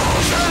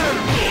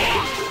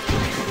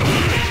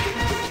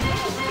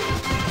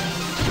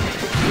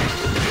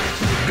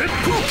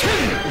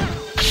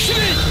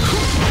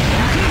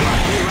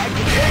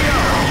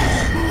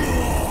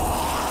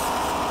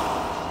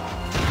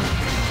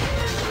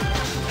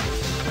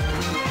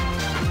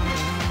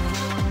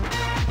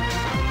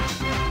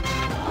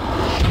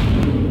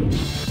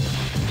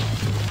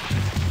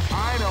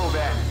I know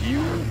that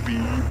You'll be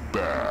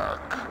back.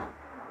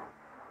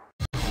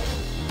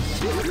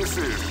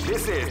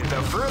 This is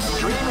the first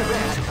dream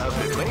event of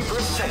the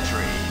 21st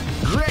century.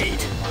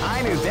 Great!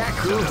 I knew that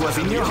groove was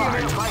in your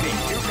heart. Fighting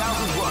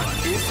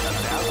 2001 is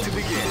about to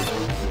begin.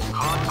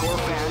 Hardcore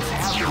fans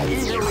have been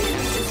eagerly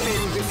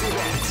anticipating this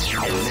event,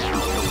 and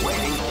now the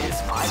waiting is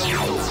finally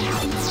over.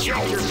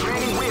 Check your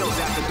training wheels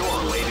at the door,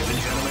 ladies and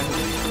gentlemen.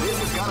 This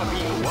is gonna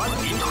be one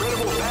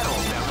incredible battle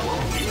that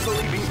won't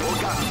easily be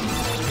forgotten.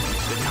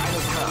 The time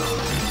has come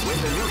when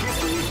the new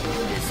history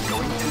is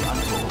going to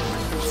unfold.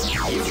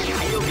 You can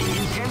feel the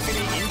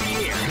intensity in the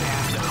air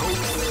as the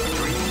hopes,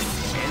 dreams,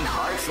 and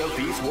hearts of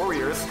these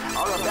warriors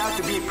are about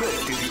to be put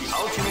to the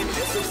ultimate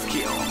test of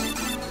skill.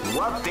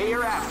 What they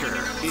are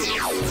after is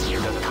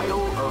the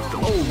title of the...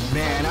 Oh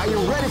man, are you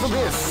ready for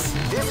this?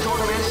 This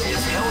tournament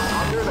is held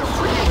under the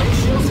free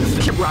ratio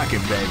system. Keep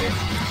rocking, baby.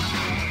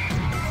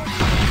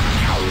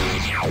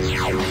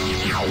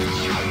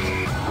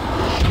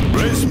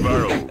 Brace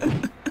barrel.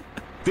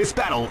 This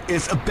battle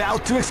is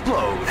about to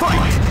explode.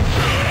 Fight!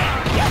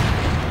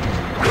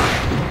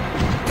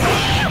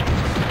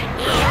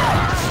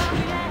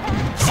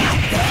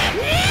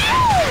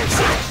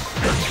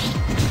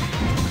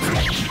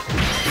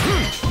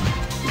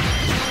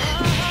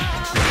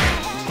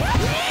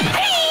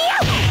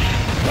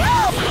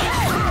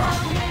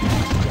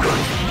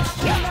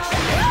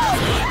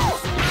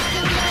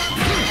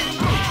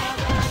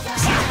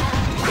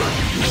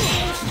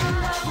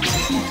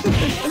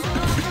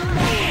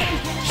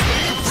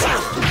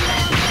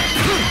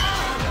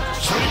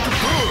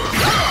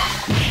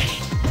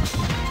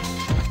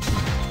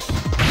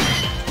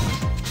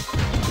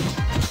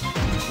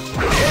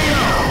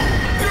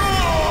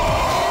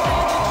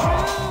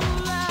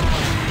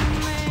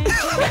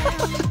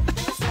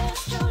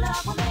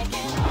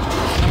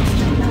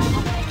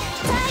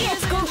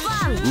 Targets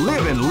confirmed.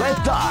 Live and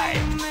let die.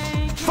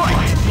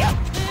 Fight!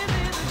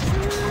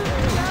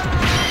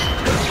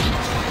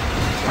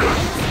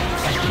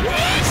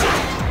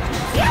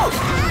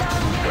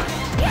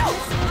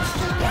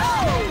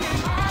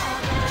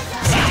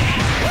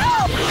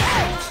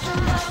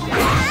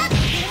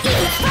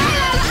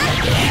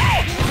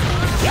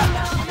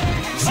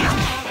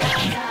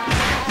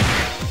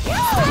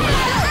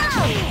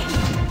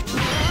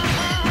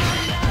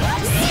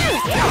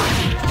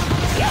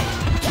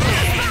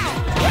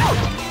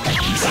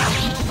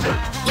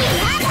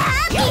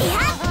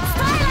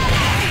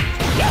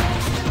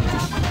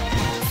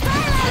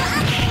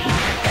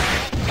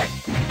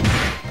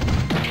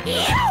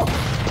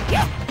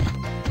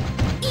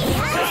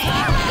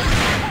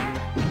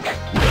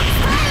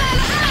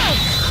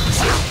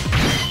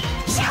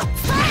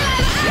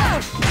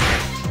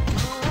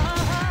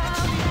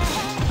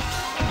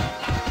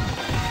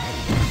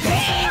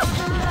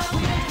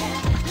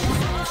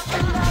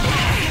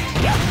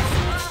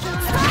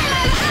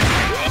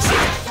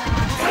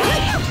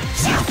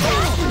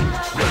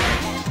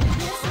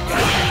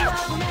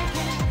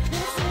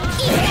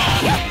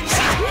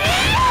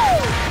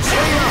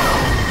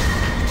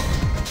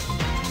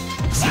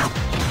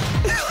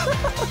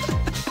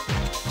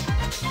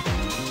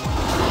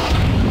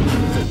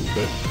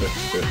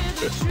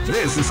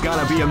 This is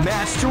gonna be a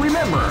match to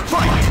remember.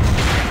 Fight!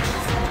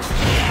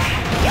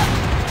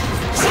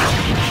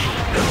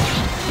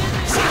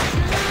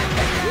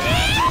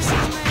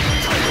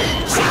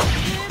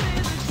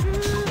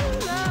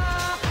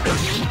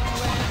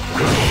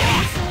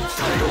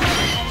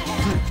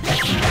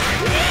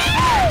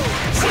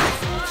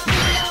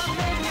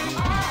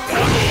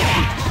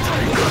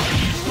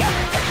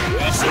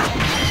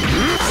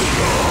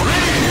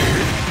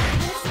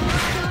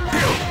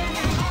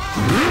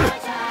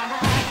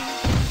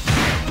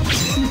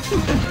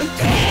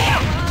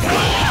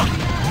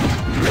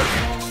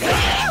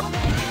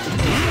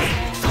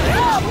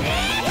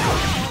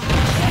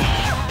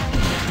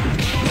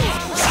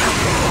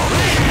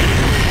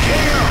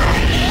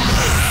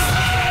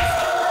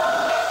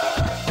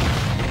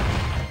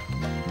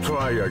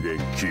 Try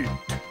again, kid.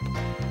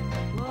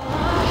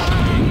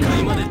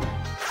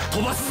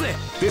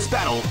 This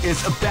battle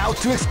is about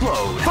to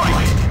explode.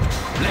 Fight!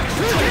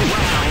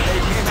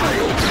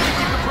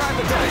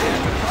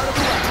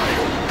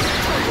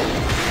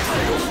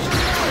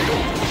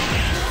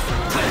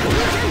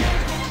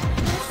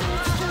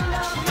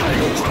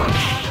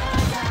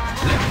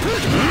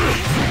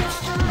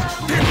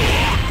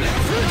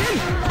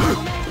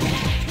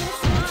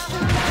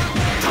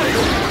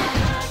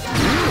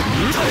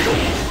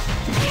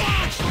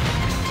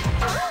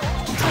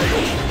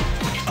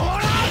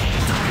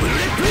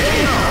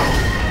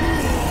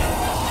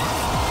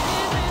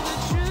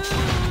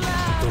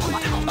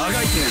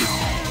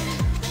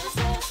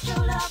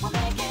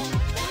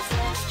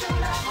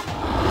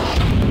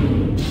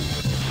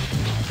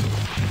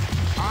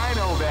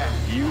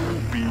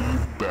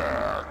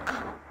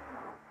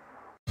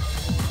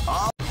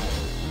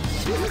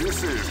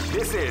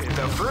 This is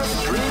the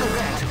first dream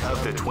event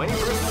of the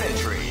 21st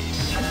century.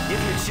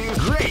 If you choose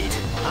great,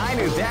 I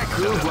knew that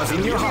groove was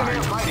in your heart.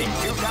 Fighting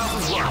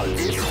 2001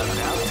 is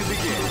about to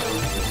begin.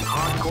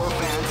 Hardcore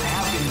fans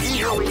have been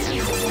eagerly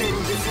anticipating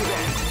this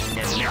event,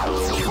 and now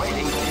the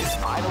waiting is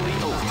finally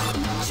over.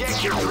 Check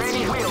your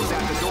training wheels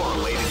at the door,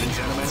 ladies and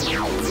gentlemen.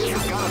 This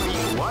is gonna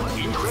be one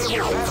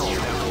incredible battle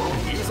that won't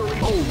easily.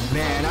 Oh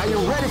man, are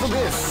you ready for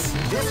this?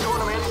 This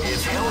tournament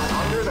is held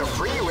under the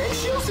free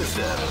ratio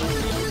system.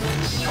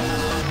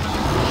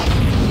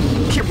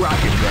 Keep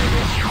rocking,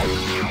 baby.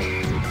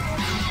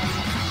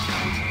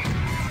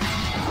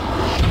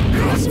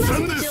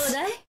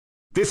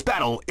 This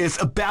battle is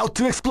about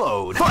to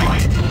explode.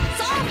 Fight!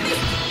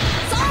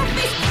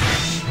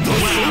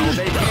 Wow,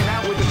 they came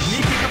out with a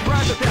sneaky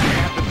surprise attack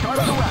at the start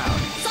of the round.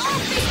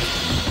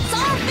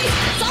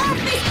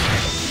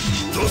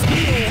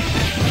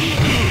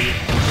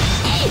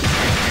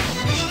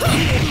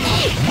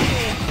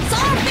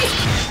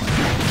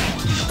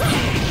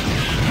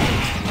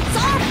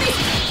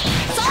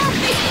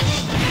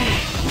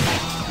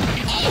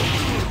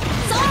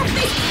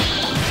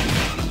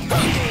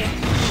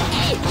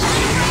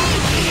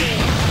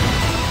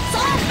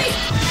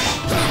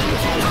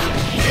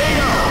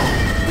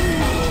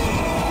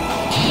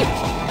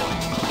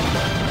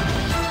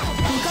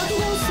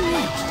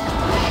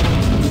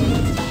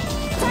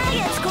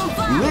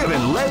 Live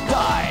and let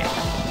die.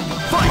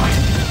 Fight!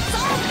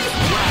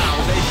 Wow,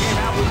 they came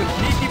out with a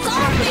sneaky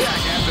surprise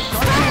attack at the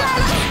start of the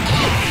round.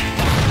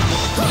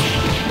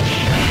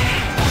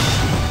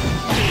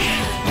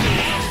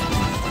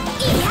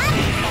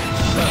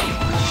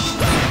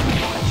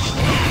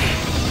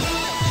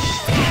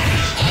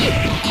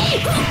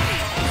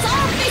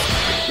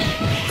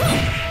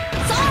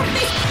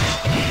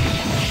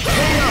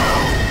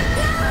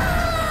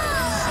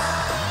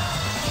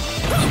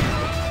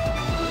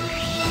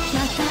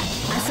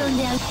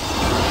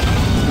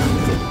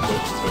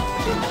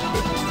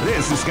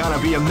 This is gonna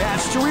be a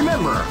match to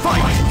remember.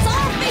 Fight!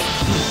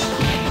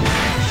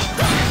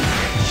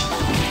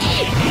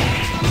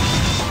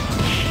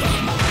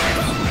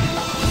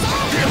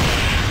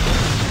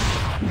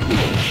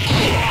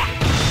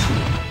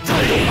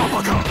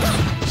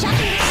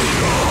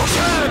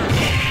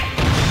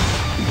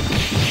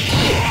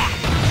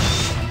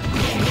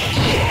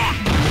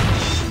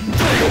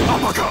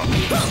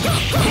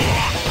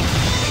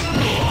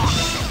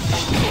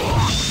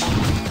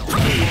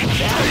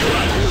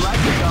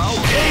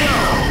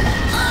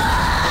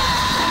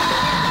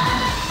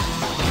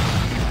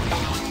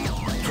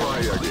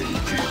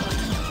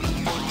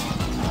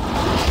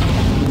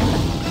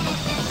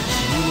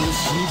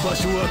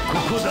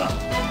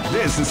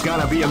 This is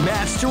gonna be a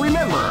match to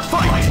remember.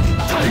 Fight!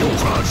 Title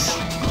Crush!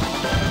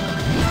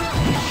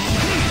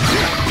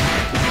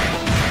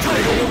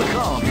 Title the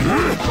calm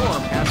before the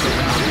storm has the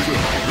round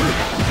begin.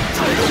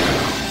 Title!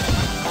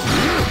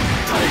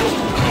 Title!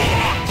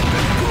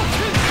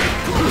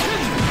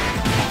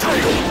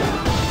 Title!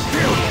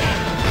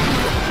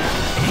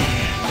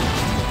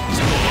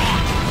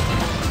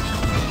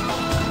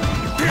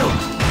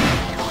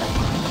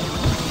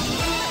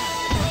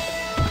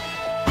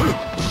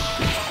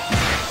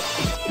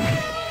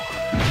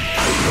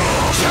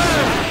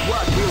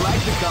 What we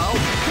like to call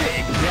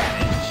big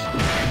damage.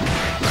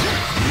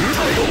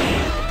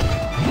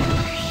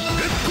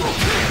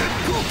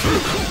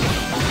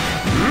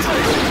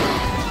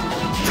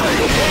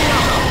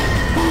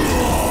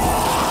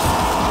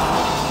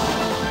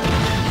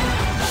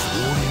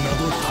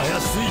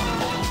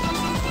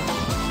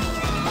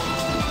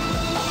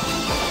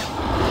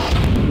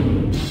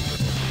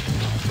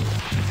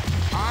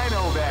 I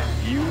know that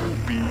you'll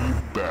be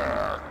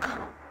back.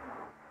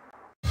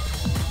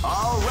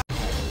 All right.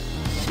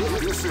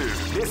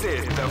 This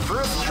is the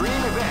first dream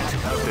event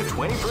of the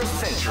 21st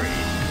century.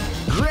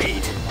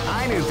 Great!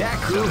 I knew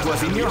that groove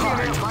was in your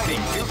heart.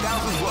 Fighting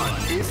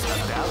 2001 is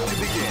about to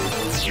begin.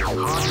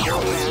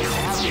 Hardcore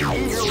fans have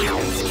been eagerly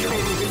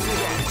anticipating this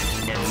event,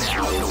 and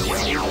now the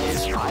waiting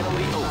is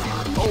finally over.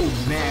 Oh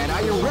man,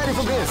 are you ready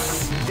for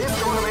this? This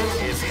tournament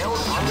is held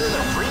under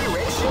the free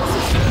ratio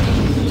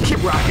system.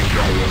 Keep rocking,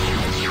 baby.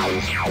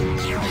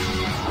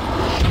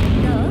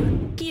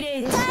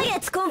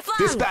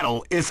 This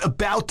battle is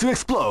about to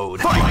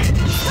explode. Fight!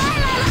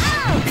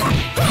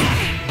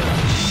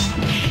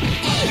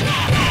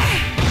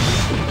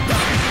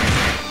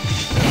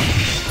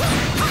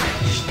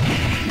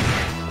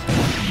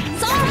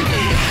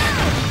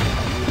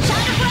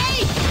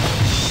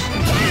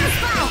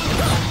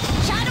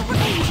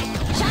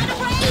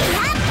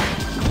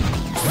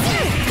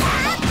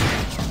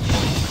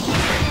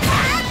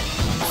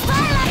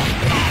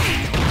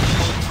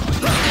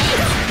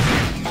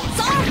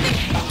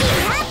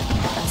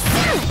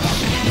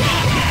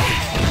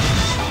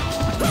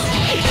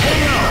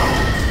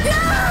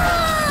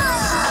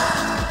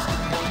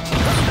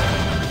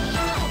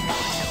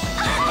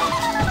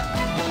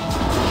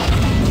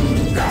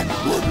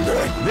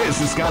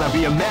 This is gonna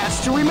be a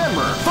match to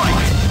remember.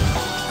 Fight!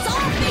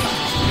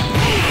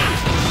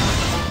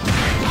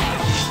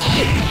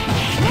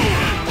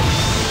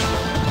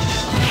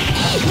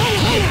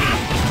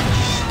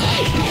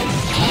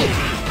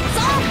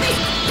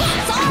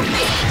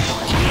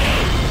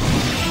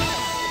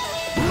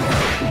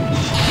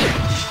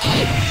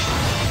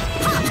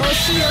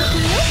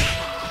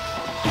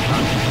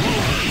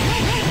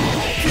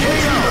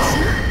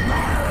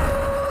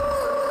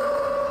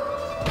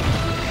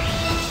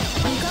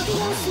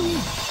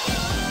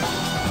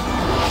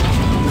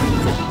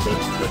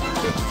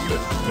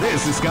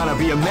 This is gonna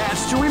be a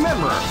match to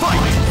remember.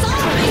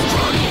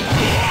 Fight!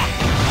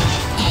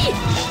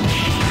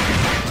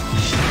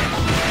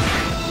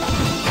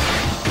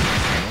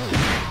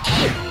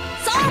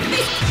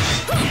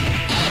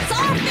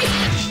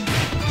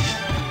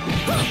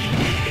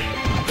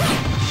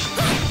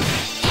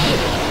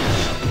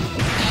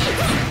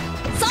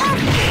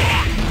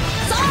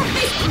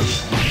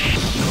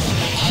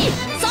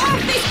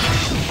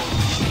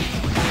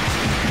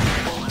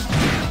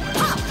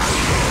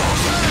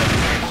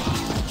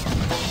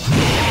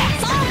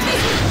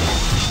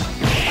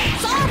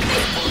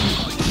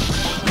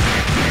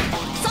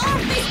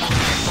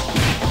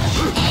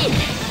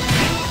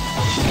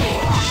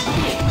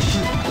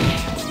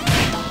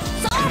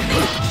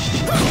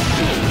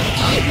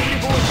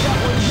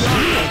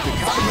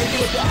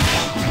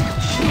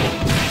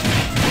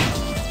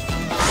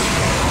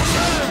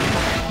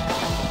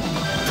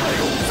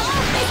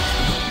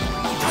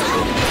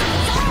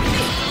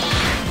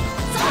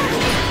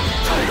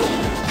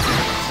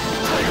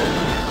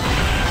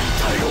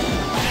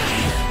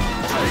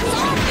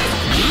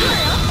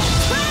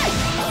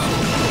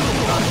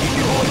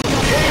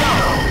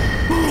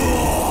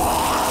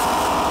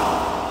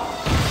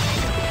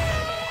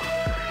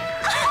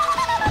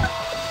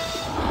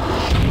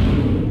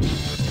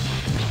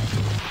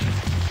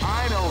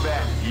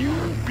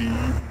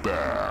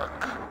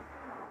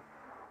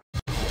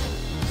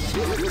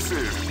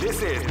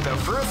 This is the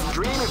first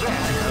dream event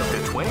of the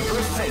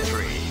 21st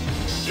century.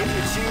 If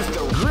you choose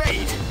the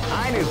great,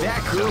 I knew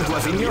that groove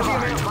was in your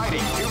heart. Fighting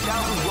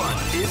 2001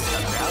 is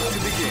about to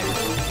begin.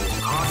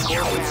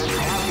 Hardcore fans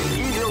have been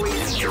eagerly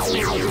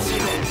anticipating this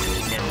event,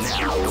 and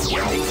now the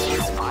waiting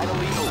is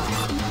finally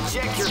over.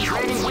 Check your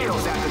training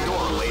wheels at the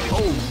door, ladies.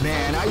 Oh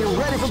man, are you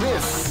ready for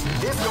this?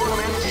 This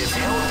tournament is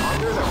held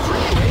under the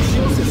free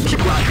ratio system.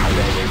 Keep rocking,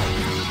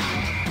 baby.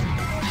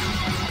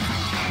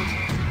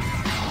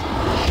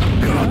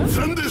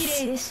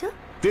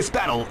 This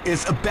battle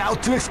is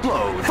about to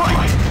explode. Fight!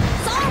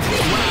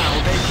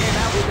 Wow, they came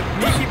out with a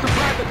sneaky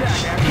surprise attack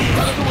after the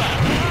start of the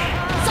round.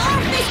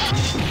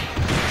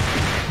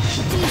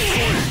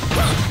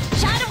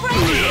 Shadow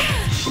Blade!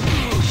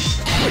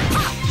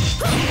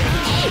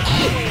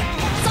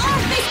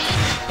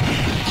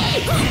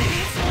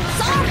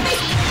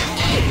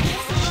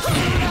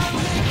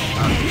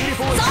 A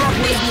beautiful attack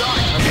with the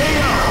arm.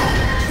 KO!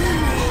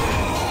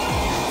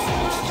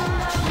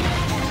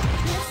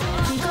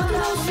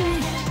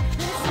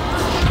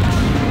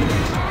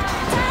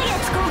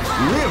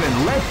 Live and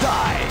let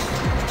die.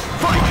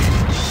 Fight!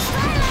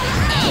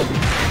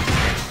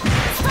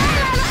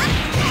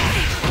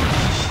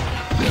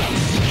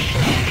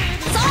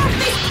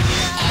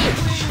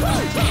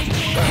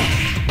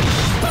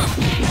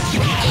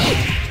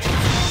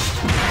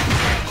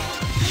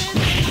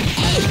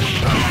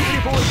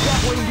 Beautiful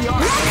attack with the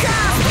arm. Let's go!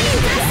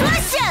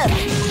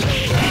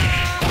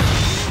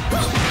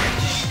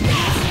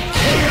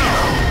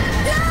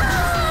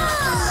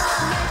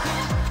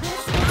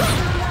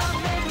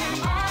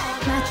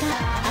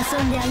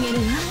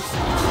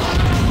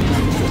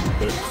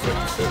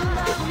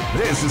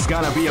 This is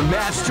gonna be a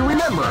match to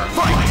remember.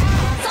 Fight!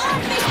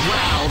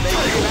 Wow, they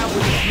came out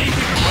with a sneaky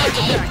surprise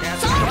attack at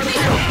the start of the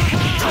round.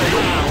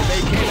 Wow,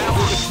 they came out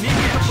with a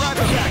sneaky surprise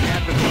attack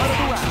at the start of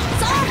the round.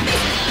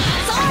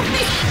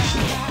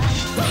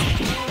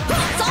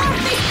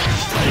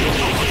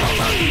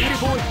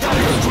 Beautiful attack.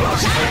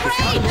 Shadow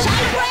Blade!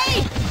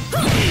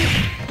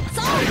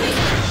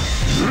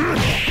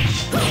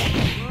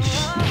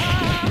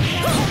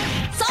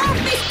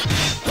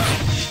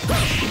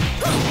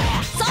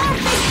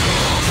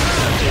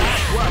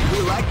 That's what we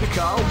like to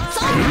call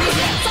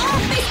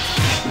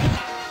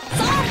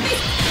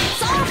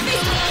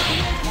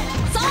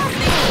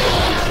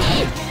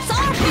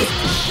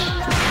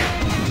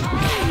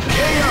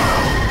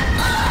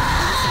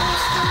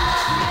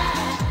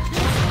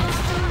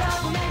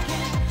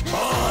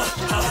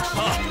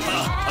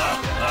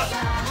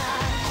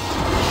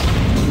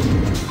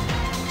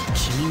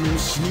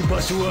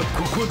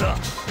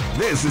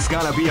This is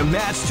gonna be a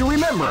match to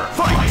remember.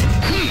 Fight!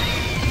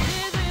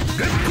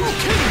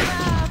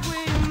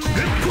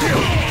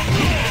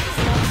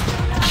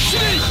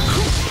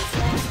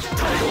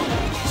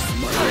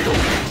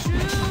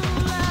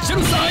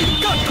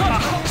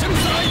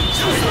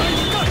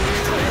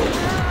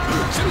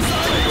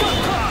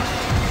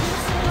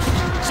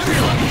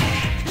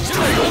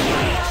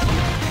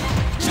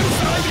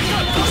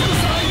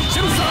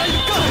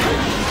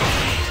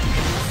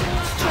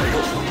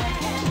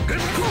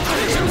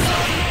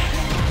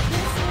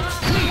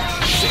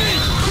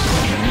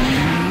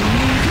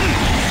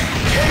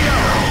 KO!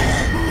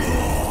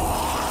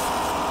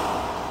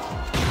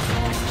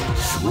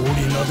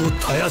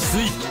 す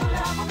い。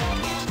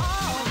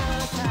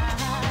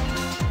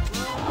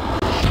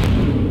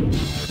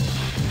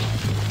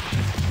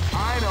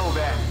I know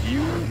that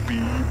You'll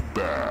be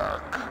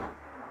back.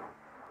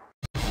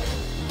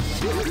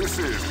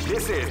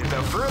 this is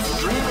the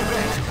first dream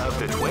event of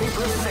the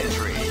 21st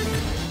century.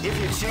 If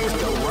you choose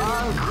the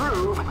wrong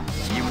groove,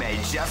 you may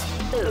just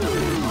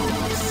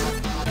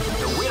lose.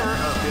 The winner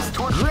of this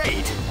tour.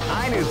 Great!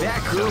 I knew that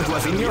groove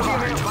was in your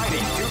heart.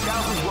 Fighting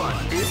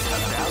 2001 is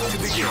about to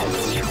begin.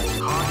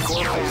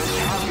 Hardcore fans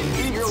have been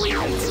eagerly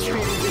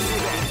anticipating this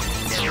event.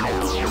 And now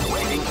the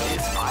waiting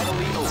is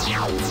finally over.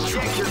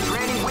 Check your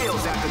training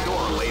wheels at the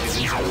door, ladies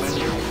and gentlemen.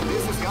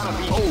 This is gonna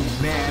be... Oh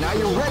man, are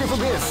you ready for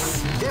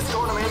this? This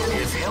tournament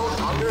is held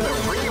under the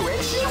free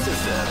ratio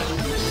system.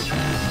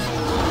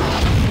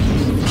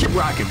 Keep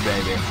rocking,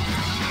 baby.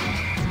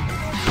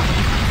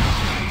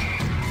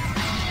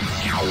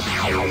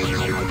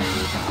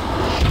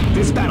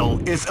 This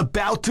battle is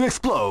about to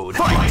explode.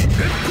 Fight!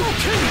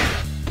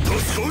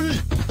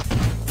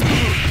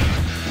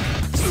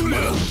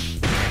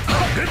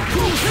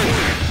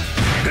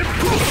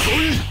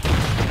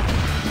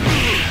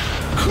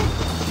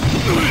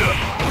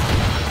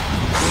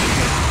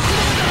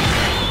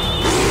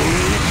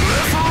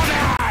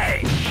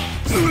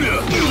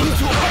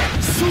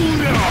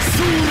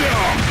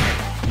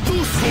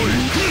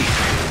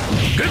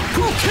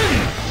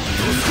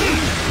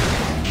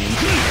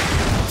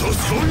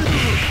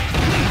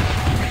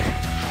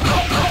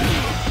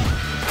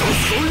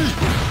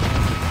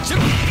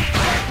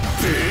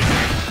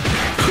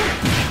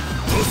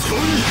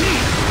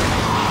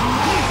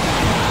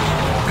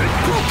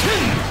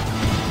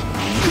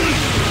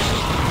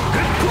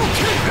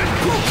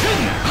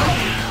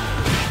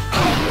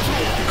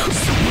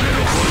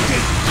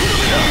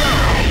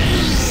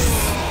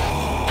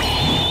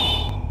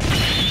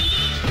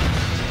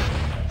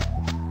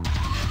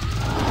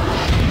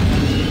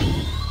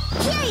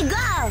 Here you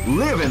go!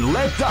 Live and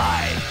let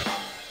die.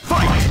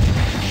 Fight!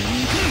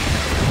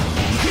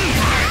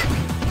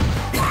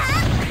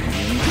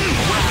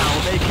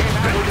 Wow, they came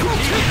out with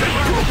a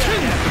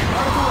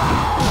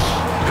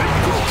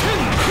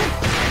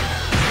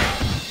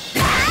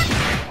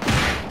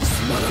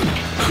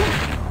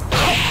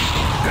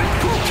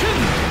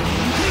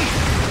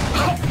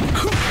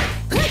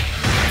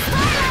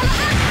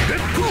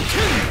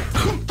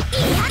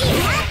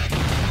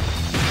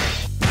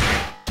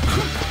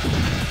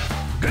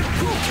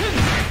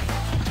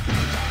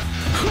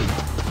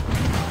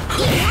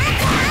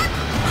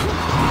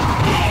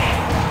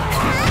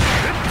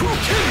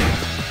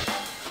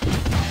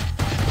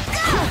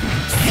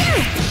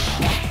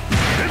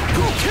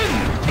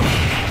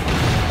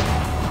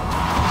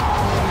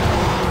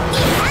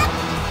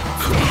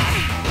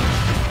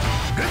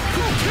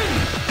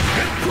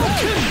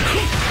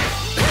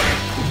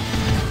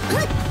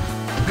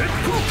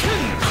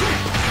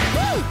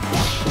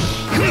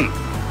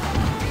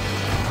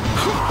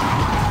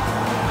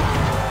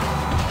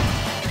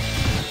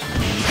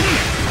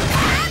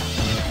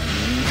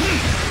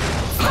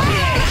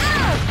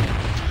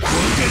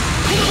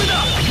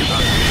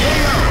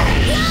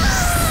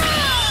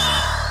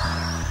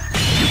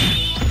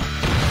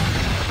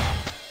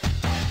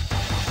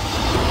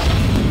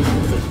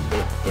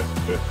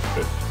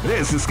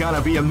This is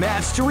gonna be a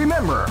match to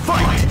remember.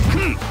 Fight! Wow,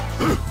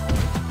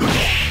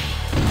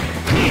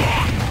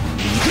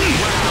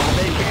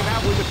 they came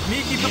out with a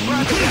sneaky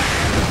surprise attack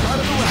at the start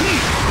of the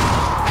round.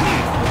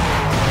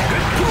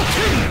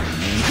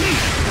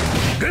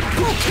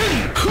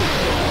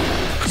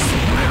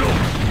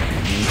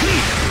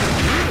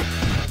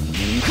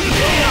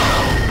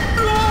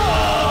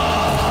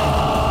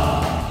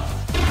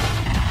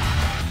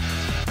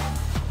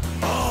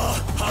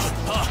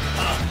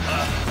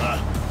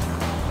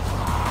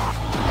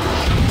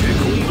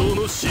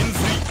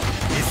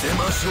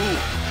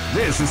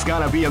 This is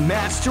gonna be a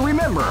match to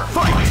remember.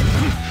 Fight!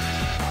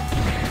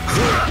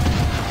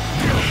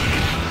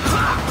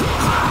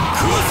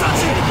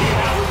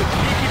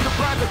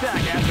 Surprise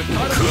attack at the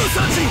start of the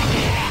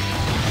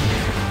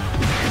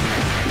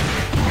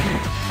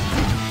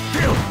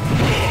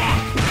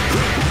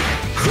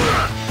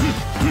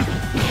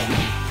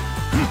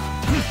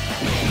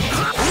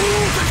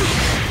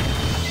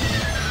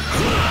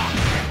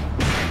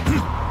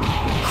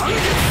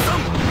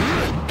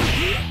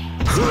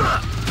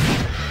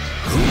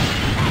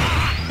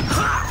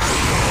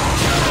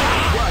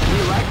What,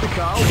 you like the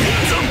call?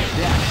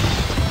 Yeah.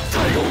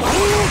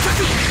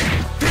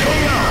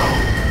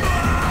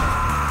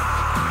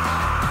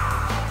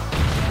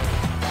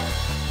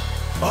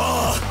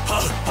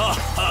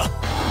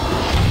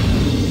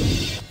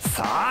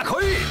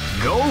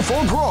 Go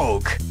for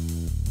broke.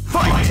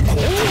 Fight!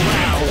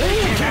 Wow, they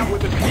came out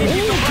with a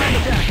sneaky surprise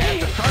attack at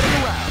the start of the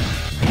round.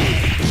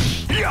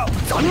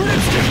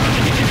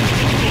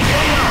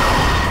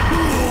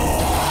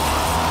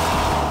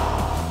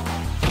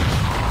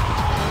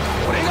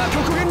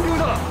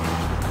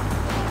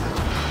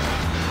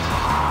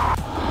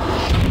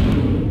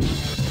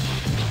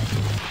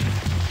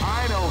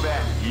 I know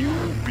that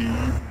you'll be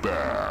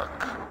back.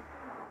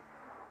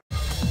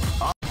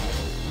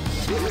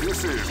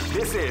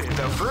 This is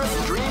the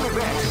first dream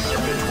event of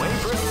the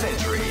 21st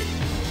century.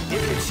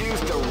 If you choose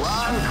the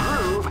wrong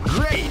groove,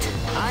 great!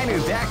 I knew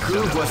that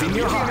groove was in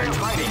your heart.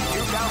 Fighting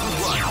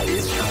 2001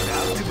 is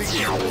about to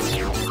begin.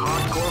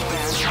 Hardcore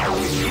fans have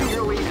been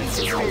eagerly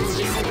anticipating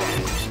this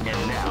event, and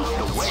now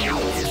the wait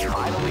is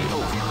finally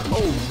over.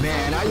 Oh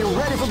man, are you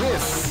ready for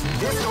this?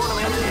 This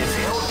tournament is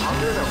held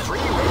under the free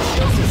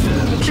ratio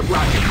system. Keep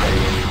rocking,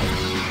 baby.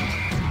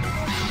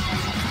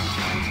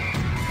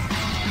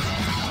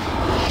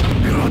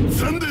 ガッ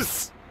ツンで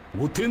す。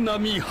お手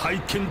並み拝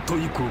見と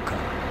いこうか。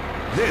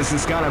This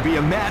is gonna be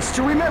a match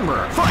to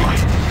remember. Fight! Wow,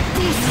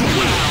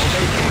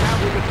 they came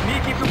out with a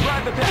sneaky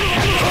surprise attack.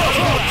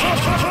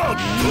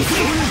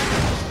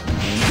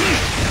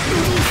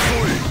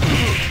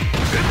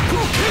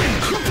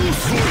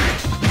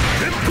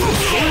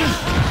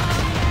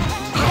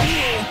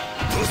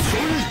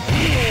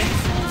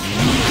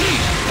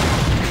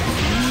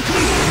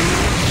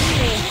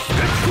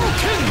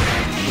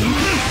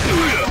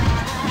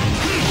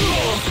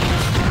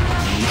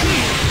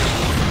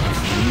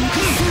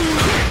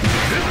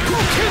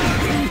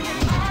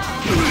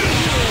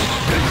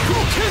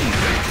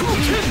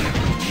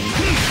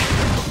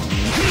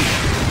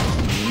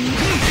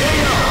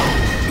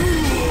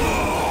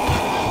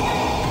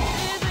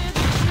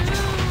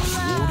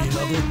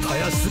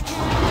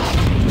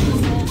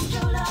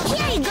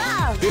 Here you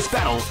go! This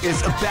battle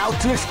is about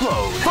to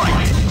explode.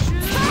 Fight!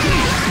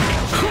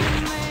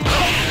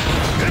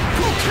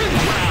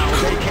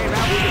 Wow, they came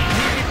out with a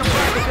sneaky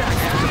surprise attack.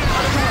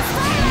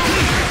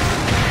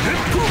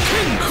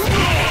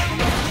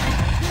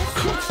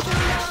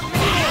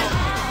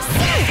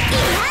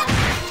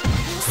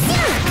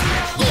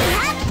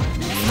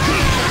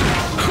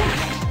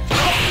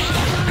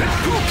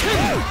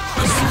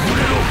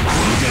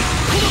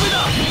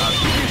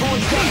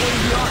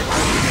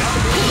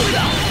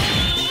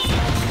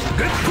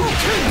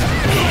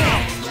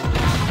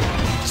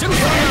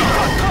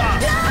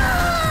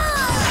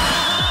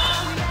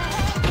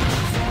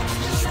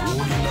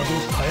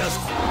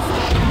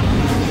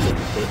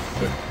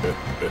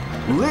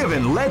 Live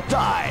and let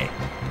die.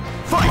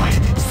 Fight!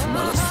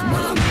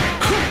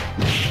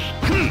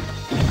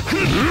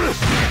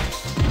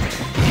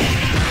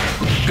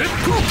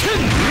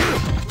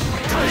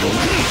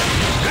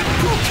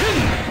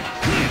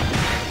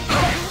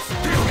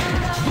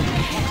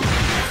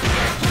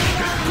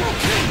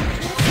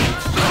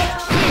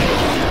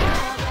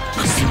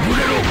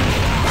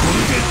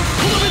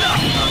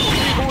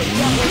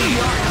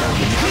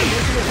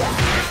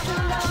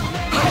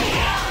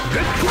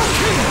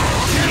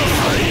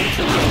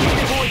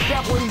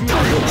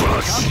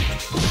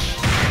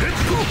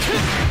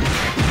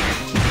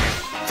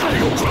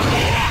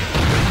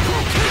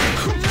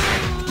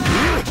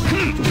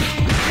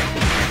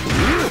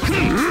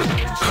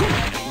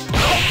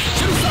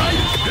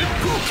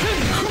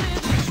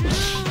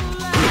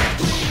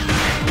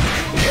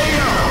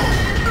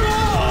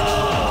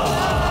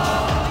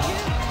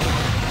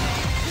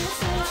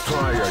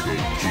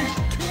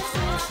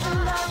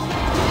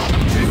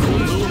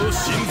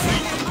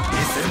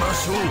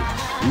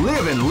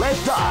 Live and let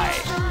die.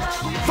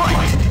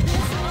 Fight!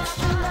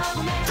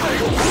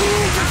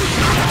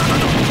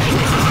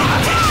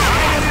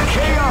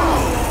 KO!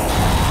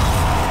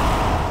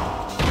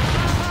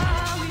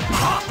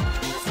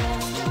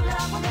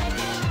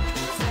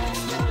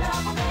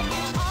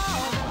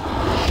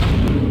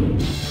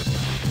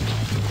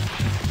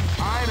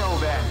 I know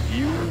that.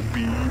 You'll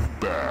be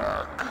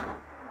back.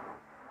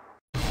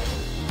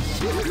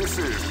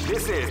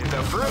 This is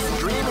the first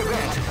dream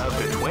event of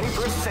the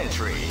 21st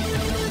century.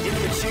 If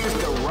you choose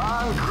the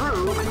wrong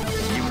groove,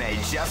 you may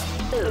just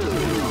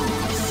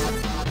lose.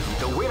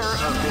 The winner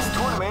of this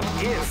tournament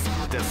is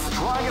the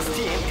strongest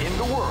team in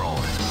the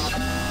world.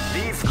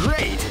 These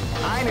great!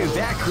 I knew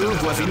that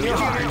groove was in your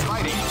heart.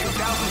 Fighting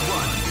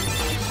 2001.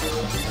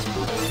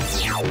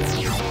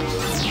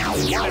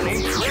 What an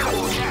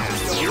incredible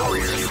cast of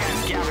warriors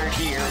has gathered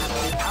here.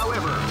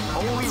 However,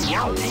 only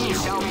one team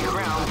shall be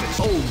crowned.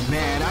 Oh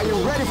man, are you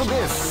ready for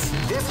this?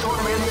 This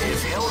tournament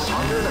is held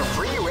under the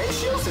free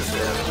ratio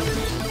system.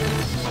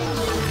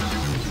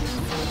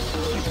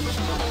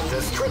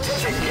 The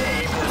strategic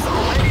game has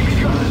already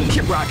begun.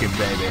 Keep rocking,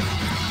 baby.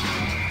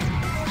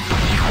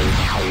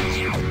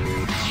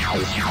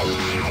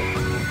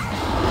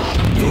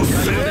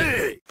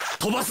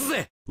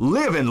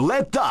 Live and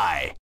let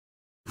die.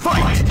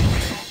 Fight!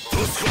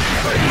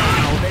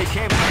 Wow, they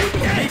came out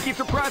with a sneaky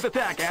surprise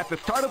attack at the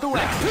start of the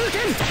round.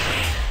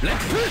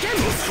 Let's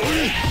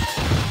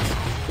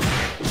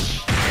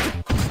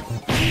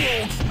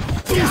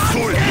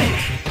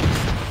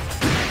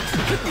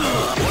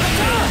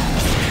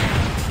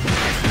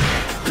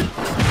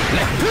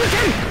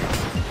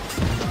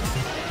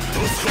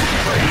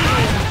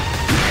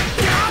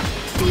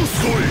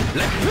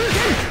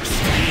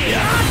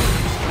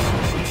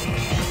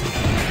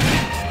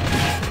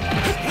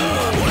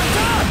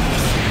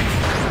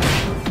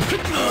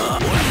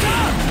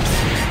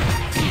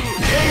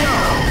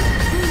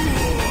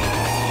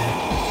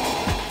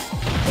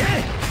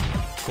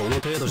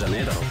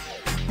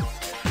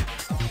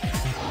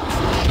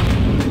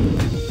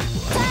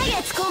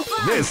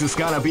This is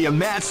gonna be a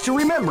match to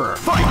remember.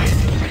 Fight!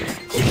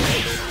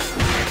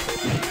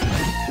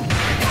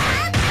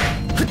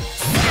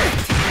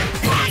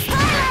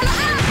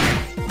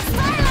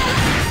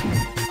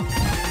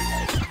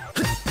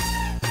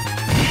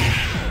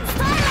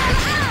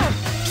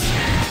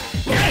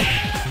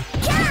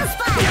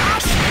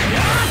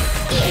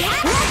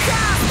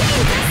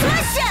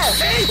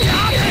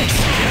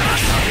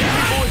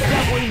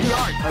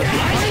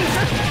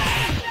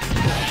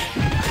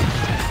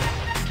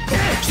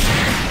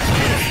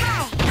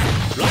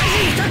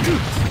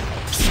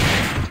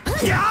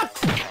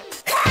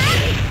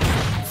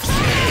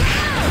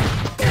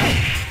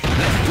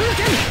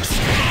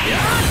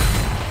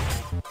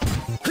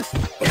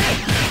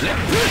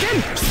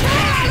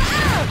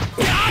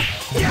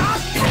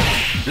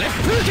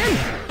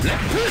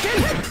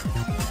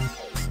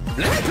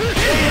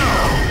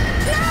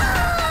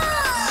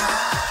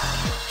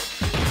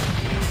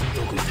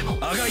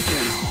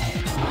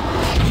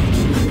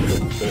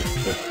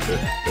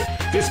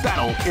 This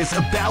battle is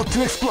about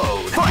to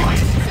explode. Fight!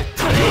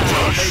 They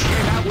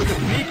came out with a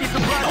sneaky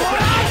surprise.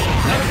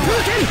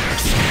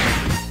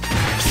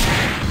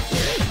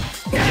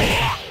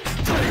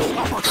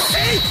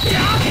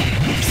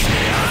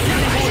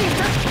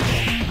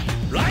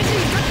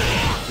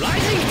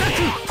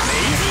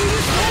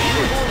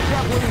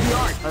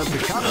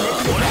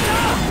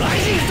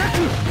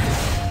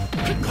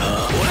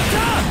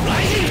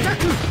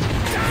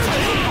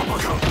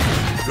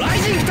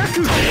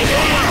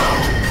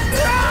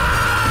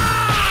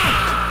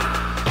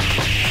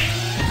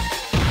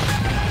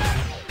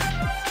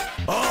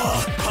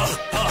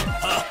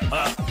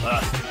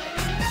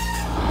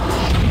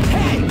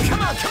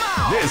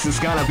 This is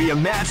gonna be a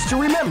match to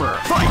remember.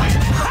 Fight!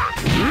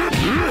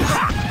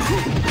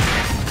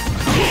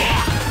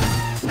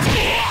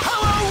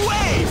 Power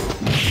wave!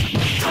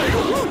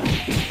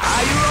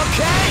 Are you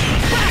okay?